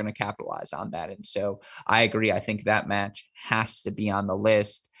water and you're going to capitalize on that. And so I agree. I think that match has to be on the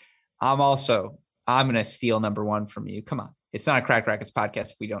list. I'm going to steal number 1 from you. Come on. It's not a Cracked Racquets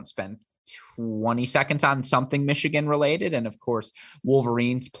podcast if we don't spend 20 seconds on something Michigan related. And of course,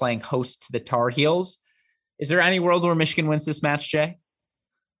 Wolverines playing host to the Tar Heels. Is there any world where Michigan wins this match, Jay?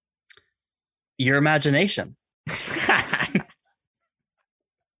 Your imagination.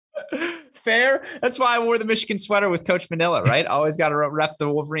 Fair. That's why I wore the Michigan sweater with Coach Manila, right? Always got to rep the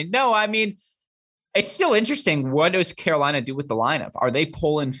Wolverine. No, I mean, it's still interesting. What does Carolina do with the lineup? Are they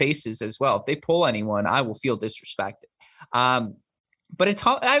pulling faces as well? If they pull anyone, I will feel disrespected. But it's,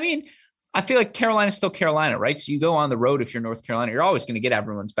 I mean, I feel like Carolina's still Carolina, right? So you go on the road, if you're North Carolina, you're always going to get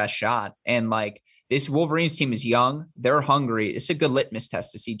everyone's best shot. And like, this Wolverines team is young. They're hungry. It's a good litmus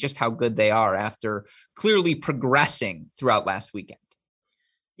test to see just how good they are after clearly progressing throughout last weekend.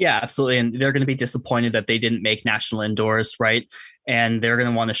 Yeah, absolutely. And they're going to be disappointed that they didn't make national indoors, right? And they're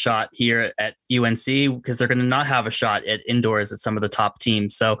going to want a shot here at UNC because they're going to not have a shot at indoors at some of the top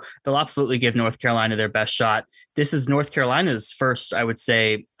teams. So they'll absolutely give North Carolina their best shot. This is North Carolina's first, I would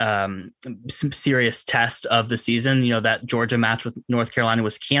say, some serious test of the season. That Georgia match with North Carolina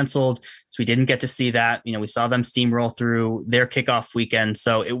was canceled, so we didn't get to see that. We saw them steamroll through their kickoff weekend.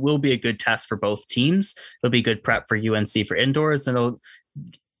 So it will be a good test for both teams. It'll be good prep for UNC for indoors, and it'll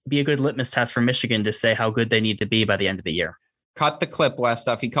be a good litmus test for Michigan to say how good they need to be by the end of the year. Cut the clip,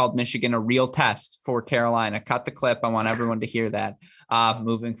 Westhoff. He called Michigan a real test for Carolina. Cut the clip. I want everyone to hear that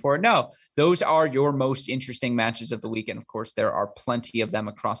moving forward. No, those are your most interesting matches of the weekend. Of course, there are plenty of them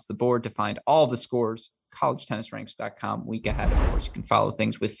across the board. To find all the scores, collegetennisranks.com. Week ahead, of course, you can follow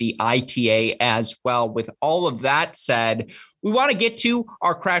things with the ITA as well. With all of that said, we want to get to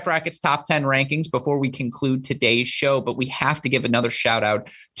our Cracked Racquets top 10 rankings before we conclude today's show, but we have to give another shout out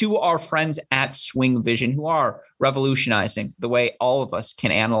to our friends at Swing Vision, who are revolutionizing the way all of us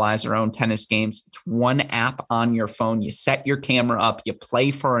can analyze our own tennis games. It's one app on your phone. You set your camera up, you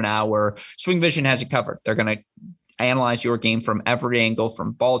play for an hour. Swing Vision has you covered. They're going to analyze your game from every angle,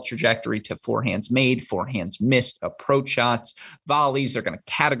 from ball trajectory to forehands made, forehands missed, approach shots, volleys. They're going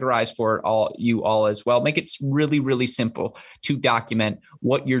to categorize for it all as well. Make it really, really simple to document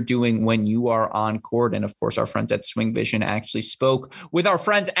what you're doing when you are on court. And of course, our friends at Swing Vision actually spoke with our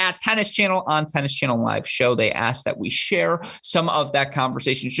friends at Tennis Channel on Tennis Channel Live show. They asked that we share some of that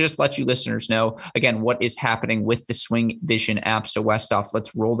conversation, just let you listeners know, again, what is happening with the Swing Vision app. So Westhoff,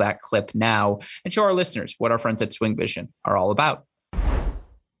 let's roll that clip now and show our listeners what our friends at Swing Vision are all about.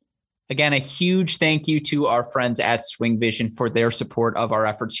 Again, a huge thank you to our friends at Swing Vision for their support of our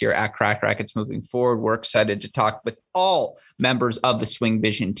efforts here at Cracked Racquets moving forward. We're excited to talk with all members of the Swing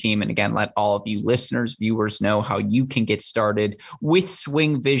Vision team. And again, let all of you listeners, viewers know how you can get started with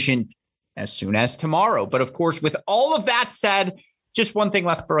Swing Vision as soon as tomorrow. But of course, with all of that said, just one thing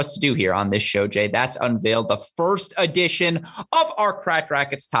left for us to do here on this show, Jay. That's unveil the first edition of our Cracked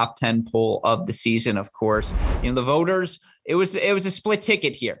Racquets top 10 poll of the season. Of course, the voters, it was a split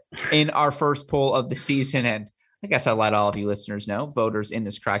ticket here in our first poll of the season. And I guess I'll let all of you listeners know, voters in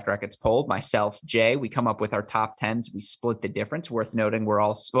this Cracked Racquets poll, myself, Jay, we come up with our top 10s. We split the difference. Worth noting, we're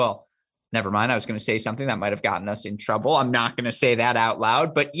all, well, never mind. I was going to say something that might have gotten us in trouble. I'm not going to say that out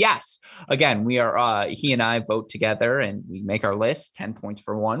loud. But yes, again, we are, he and I vote together and we make our list, 10 points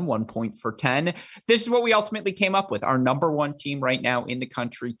for 1 point for 10. This is what we ultimately came up with. Our number 1 team right now in the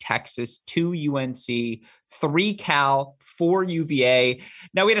country, Texas, 2 UNC, 3 Cal, 4 UVA.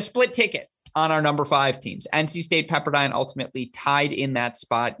 Now we had a split ticket on our number 5 teams. NC State Pepperdine ultimately tied in that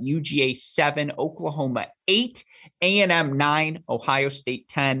spot. UGA 7, Oklahoma 8, A&M 9, Ohio State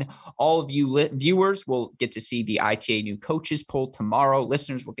 10. All of you viewers will get to see the ITA new coaches poll tomorrow.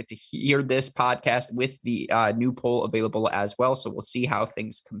 Listeners will get to hear this podcast with the new poll available as well. So we'll see how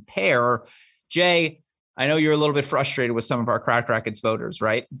things compare. Jay, I know you're a little bit frustrated with some of our Cracked Racquets voters,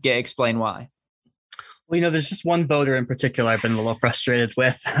 right? Explain why. Well, there's just one voter in particular I've been a little frustrated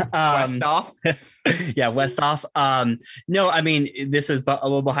with. Westhoff? Yeah, Westhoff. No, I mean, this is a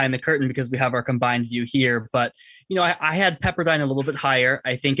little behind the curtain because we have our combined view here. But, I had Pepperdine a little bit higher.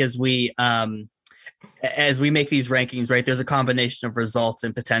 I think as we make these rankings, right, there's a combination of results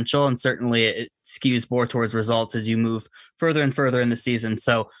and potential. And certainly it skews more towards results as you move further and further in the season.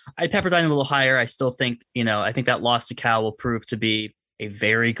 So I had Pepperdine a little higher. I still think, I think that loss to Cal will prove to be a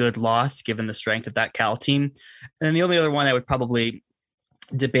very good loss given the strength of that Cal team. And then the only other one I would probably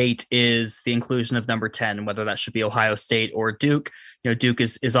debate is the inclusion of number 10, whether that should be Ohio State or Duke. Duke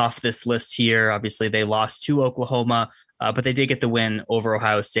is off this list here. Obviously they lost to Oklahoma, but they did get the win over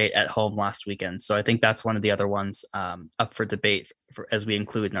Ohio State at home last weekend. So I think that's one of the other ones up for debate as we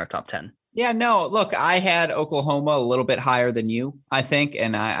include in our top 10. Yeah, no, look, I had Oklahoma a little bit higher than you, I think.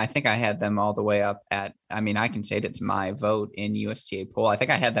 And I think I had them all the way up at, I can say it's my vote in USTA poll. I think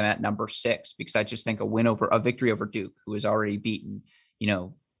I had them at number 6 because I just think a victory over Duke, who has already beaten,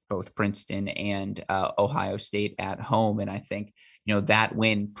 both Princeton and Ohio State at home. And I think, that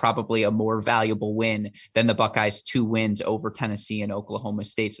win, probably a more valuable win than the Buckeyes' 2 wins over Tennessee and Oklahoma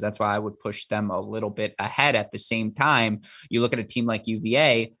State. So that's why I would push them a little bit ahead. At the same time, you look at a team like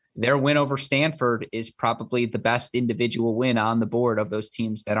UVA, their win over Stanford is probably the best individual win on the board of those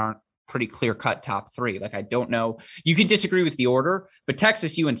teams that aren't pretty clear-cut top 3. Like, I don't know. You can disagree with the order, but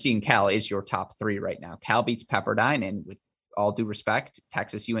Texas, UNC, and Cal is your top 3 right now. Cal beats Pepperdine, and with all due respect,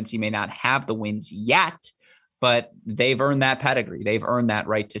 Texas, UNC may not have the wins yet, but they've earned that pedigree. They've earned that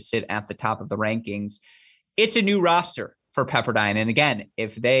right to sit at the top of the rankings. It's a new roster for Pepperdine. And again,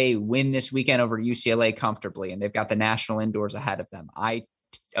 if they win this weekend over UCLA comfortably, and they've got the national indoors ahead of them, I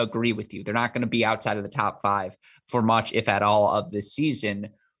agree with you. They're not going to be outside of the top 5 for much, if at all, of this season.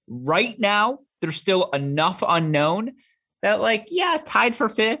 Right now, there's still enough unknown that tied for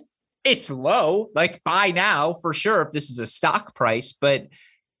 5th. It's low, buy now for sure if this is a stock price. But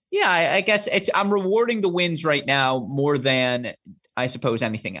yeah, I guess I'm rewarding the wins right now more than I suppose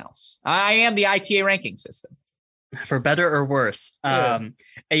anything else. I am the ITA ranking system. For better or worse. Yeah.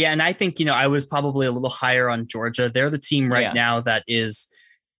 And I think, I was probably a little higher on Georgia. They're the team right now that is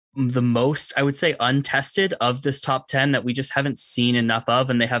the most, I would say, untested of this top 10 that we just haven't seen enough of.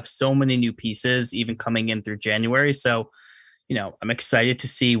 And they have so many new pieces even coming in through January. So, I'm excited to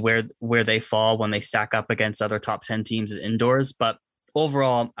see where they fall when they stack up against other top 10 teams at indoors. But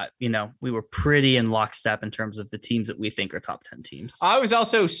overall, we were pretty in lockstep in terms of the teams that we think are top 10 teams. I was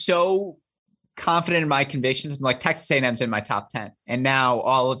also so confident in my convictions. I'm like, Texas A&M's in my top 10. And now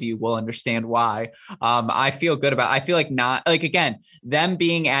all of you will understand why. I feel good about, I feel again, them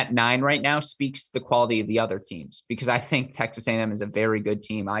being at 9 right now speaks to the quality of the other teams, because I think Texas A&M is a very good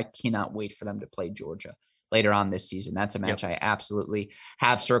team. I cannot wait for them to play Georgia later on this season. That's a match I absolutely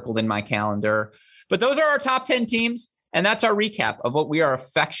have circled in my calendar. But those are our top 10 teams. And that's our recap of what we are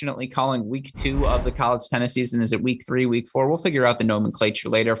affectionately calling week 2 of the college tennis season. Is it week 3, week 4? We'll figure out the nomenclature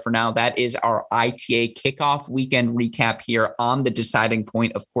later. For now, that is our ITA kickoff weekend recap here on The Deciding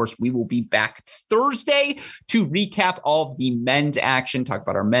Point. Of course, we will be back Thursday to recap all of the men's action, talk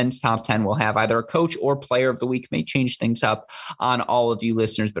about our men's top 10. We'll have either a coach or player of the week. May change things up on all of you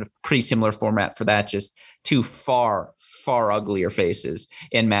listeners, but a pretty similar format for that. Just 2 far uglier faces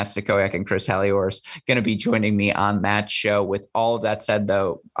in Matt Stakoyak and Chris Halioris going to be joining me on that show. With all of that said,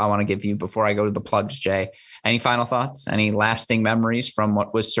 though, I want to give you, before I go to the plugs, Jay, any final thoughts, any lasting memories from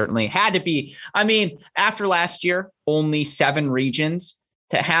what was certainly had to be, after last year, only 7 regions,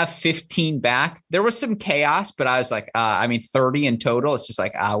 to have 15 back, there was some chaos, but I was like, 30 in total. It's just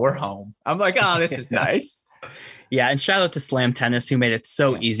like, we're home. I'm like, this is nice. Yeah, and shout out to Slam Tennis, who made it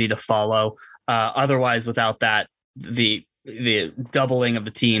so easy to follow. Otherwise, without that, the doubling of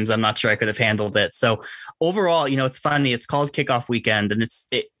the teams, I'm not sure I could have handled it. So overall, it's funny. It's called Kickoff Weekend, and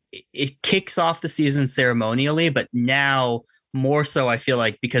it kicks off the season ceremonially, but now more so, I feel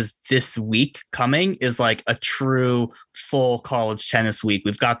like, because this week coming is like a true full college tennis week.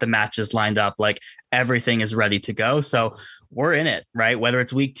 We've got the matches lined up, like everything is ready to go. So we're in it, right? Whether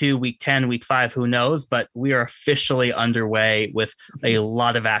it's week 2, week 10, week 5, who knows? But we are officially underway with a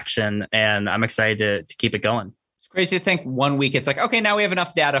lot of action, and I'm excited to keep it going. Crazy to think 1 week, it's like, okay, now we have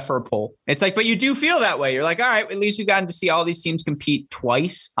enough data for a poll. It's like, but you do feel that way. You're like, all right, at least we've gotten to see all these teams compete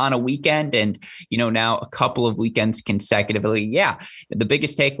twice on a weekend. And, now a couple of weekends consecutively. Yeah. The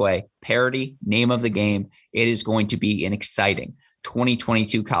biggest takeaway, parity, name of the game. It is going to be an exciting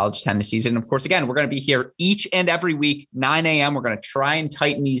 2022 college tennis season. Of course, again, we're going to be here each and every week, 9 a.m. We're going to try and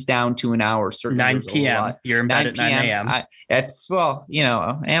tighten these down to an hour. Certainly 9 p.m. You're in bed at 9 a.m. Am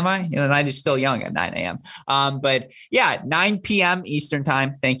I? The night is still young at 9 a.m. But yeah, 9 p.m. Eastern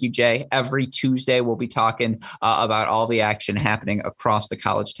time. Thank you, Jay. Every Tuesday, we'll be talking about all the action happening across the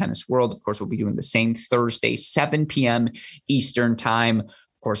college tennis world. Of course, we'll be doing the same Thursday, 7 p.m. Eastern time.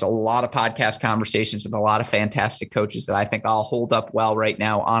 Of course, a lot of podcast conversations with a lot of fantastic coaches that I think I'll hold up well right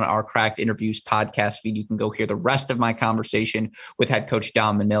now on our Cracked Interviews podcast feed. You can go hear the rest of my conversation with head coach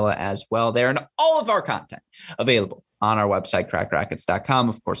Dom Manila as well there, and all of our content available on our website, crackrackets.com.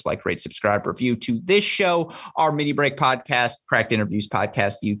 Of course, like, rate, subscribe, review to this show, our Mini Break podcast, Cracked Interviews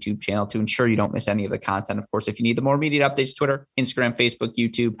podcast YouTube channel to ensure you don't miss any of the content. Of course, if you need the more immediate updates, Twitter, Instagram, Facebook,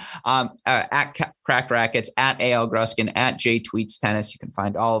 YouTube, at Cracked Rackets, at AL Gruskin, at J Tweets Tennis. You can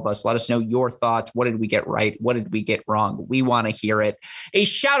find all of us. Let us know your thoughts. What did we get right? What did we get wrong? We want to hear it. A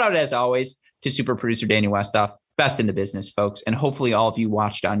shout out, as always, to super producer Daniel Westoff. Best in the business, folks. And hopefully all of you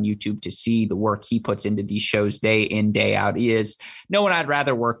watched on YouTube to see the work he puts into these shows day in, day out. He is no one I'd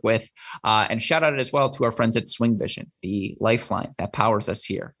rather work with. And shout out as well to our friends at Swing Vision, the lifeline that powers us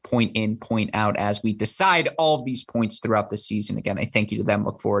here, point in, point out, as we decide all of these points throughout the season. Again, I thank you to them.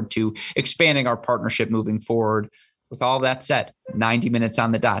 Look forward to expanding our partnership moving forward. With all that said, 90 minutes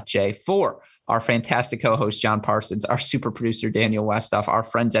on the dot, Jay, for our fantastic co-host, John Parsons, our super producer, Daniel Westoff, our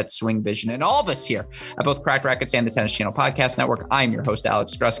friends at Swing Vision, and all of us here at both Cracked Rackets and the Tennis Channel Podcast Network. I'm your host,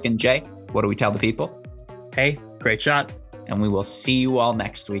 Alex Gruskin. Jay, what do we tell the people? Hey, great shot. And we will see you all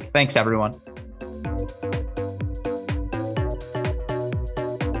next week. Thanks, everyone.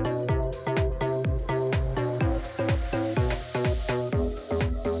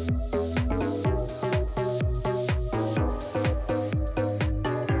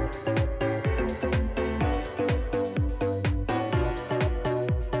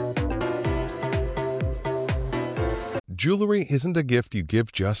 Jewelry isn't a gift you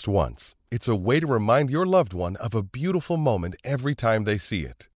give just once. It's a way to remind your loved one of a beautiful moment every time they see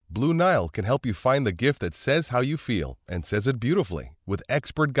it. Blue Nile can help you find the gift that says how you feel and says it beautifully, with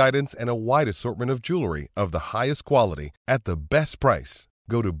expert guidance and a wide assortment of jewelry of the highest quality at the best price.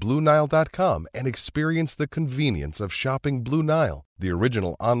 Go to BlueNile.com and experience the convenience of shopping Blue Nile, the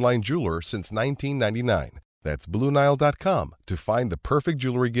original online jeweler since 1999. That's BlueNile.com to find the perfect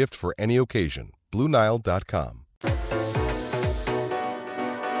jewelry gift for any occasion. BlueNile.com.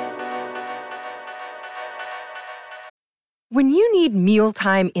 When you need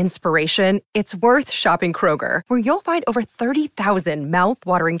mealtime inspiration, it's worth shopping Kroger, where you'll find over 30,000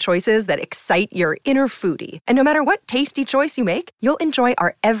 mouth-watering choices that excite your inner foodie. And no matter what tasty choice you make, you'll enjoy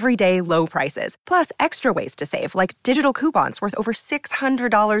our everyday low prices, plus extra ways to save, like digital coupons worth over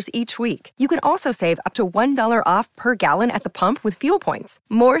 $600 each week. You can also save up to $1 off per gallon at the pump with fuel points.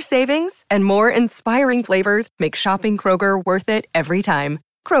 More savings and more inspiring flavors make shopping Kroger worth it every time.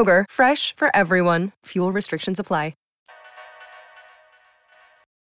 Kroger, fresh for everyone. Fuel restrictions apply.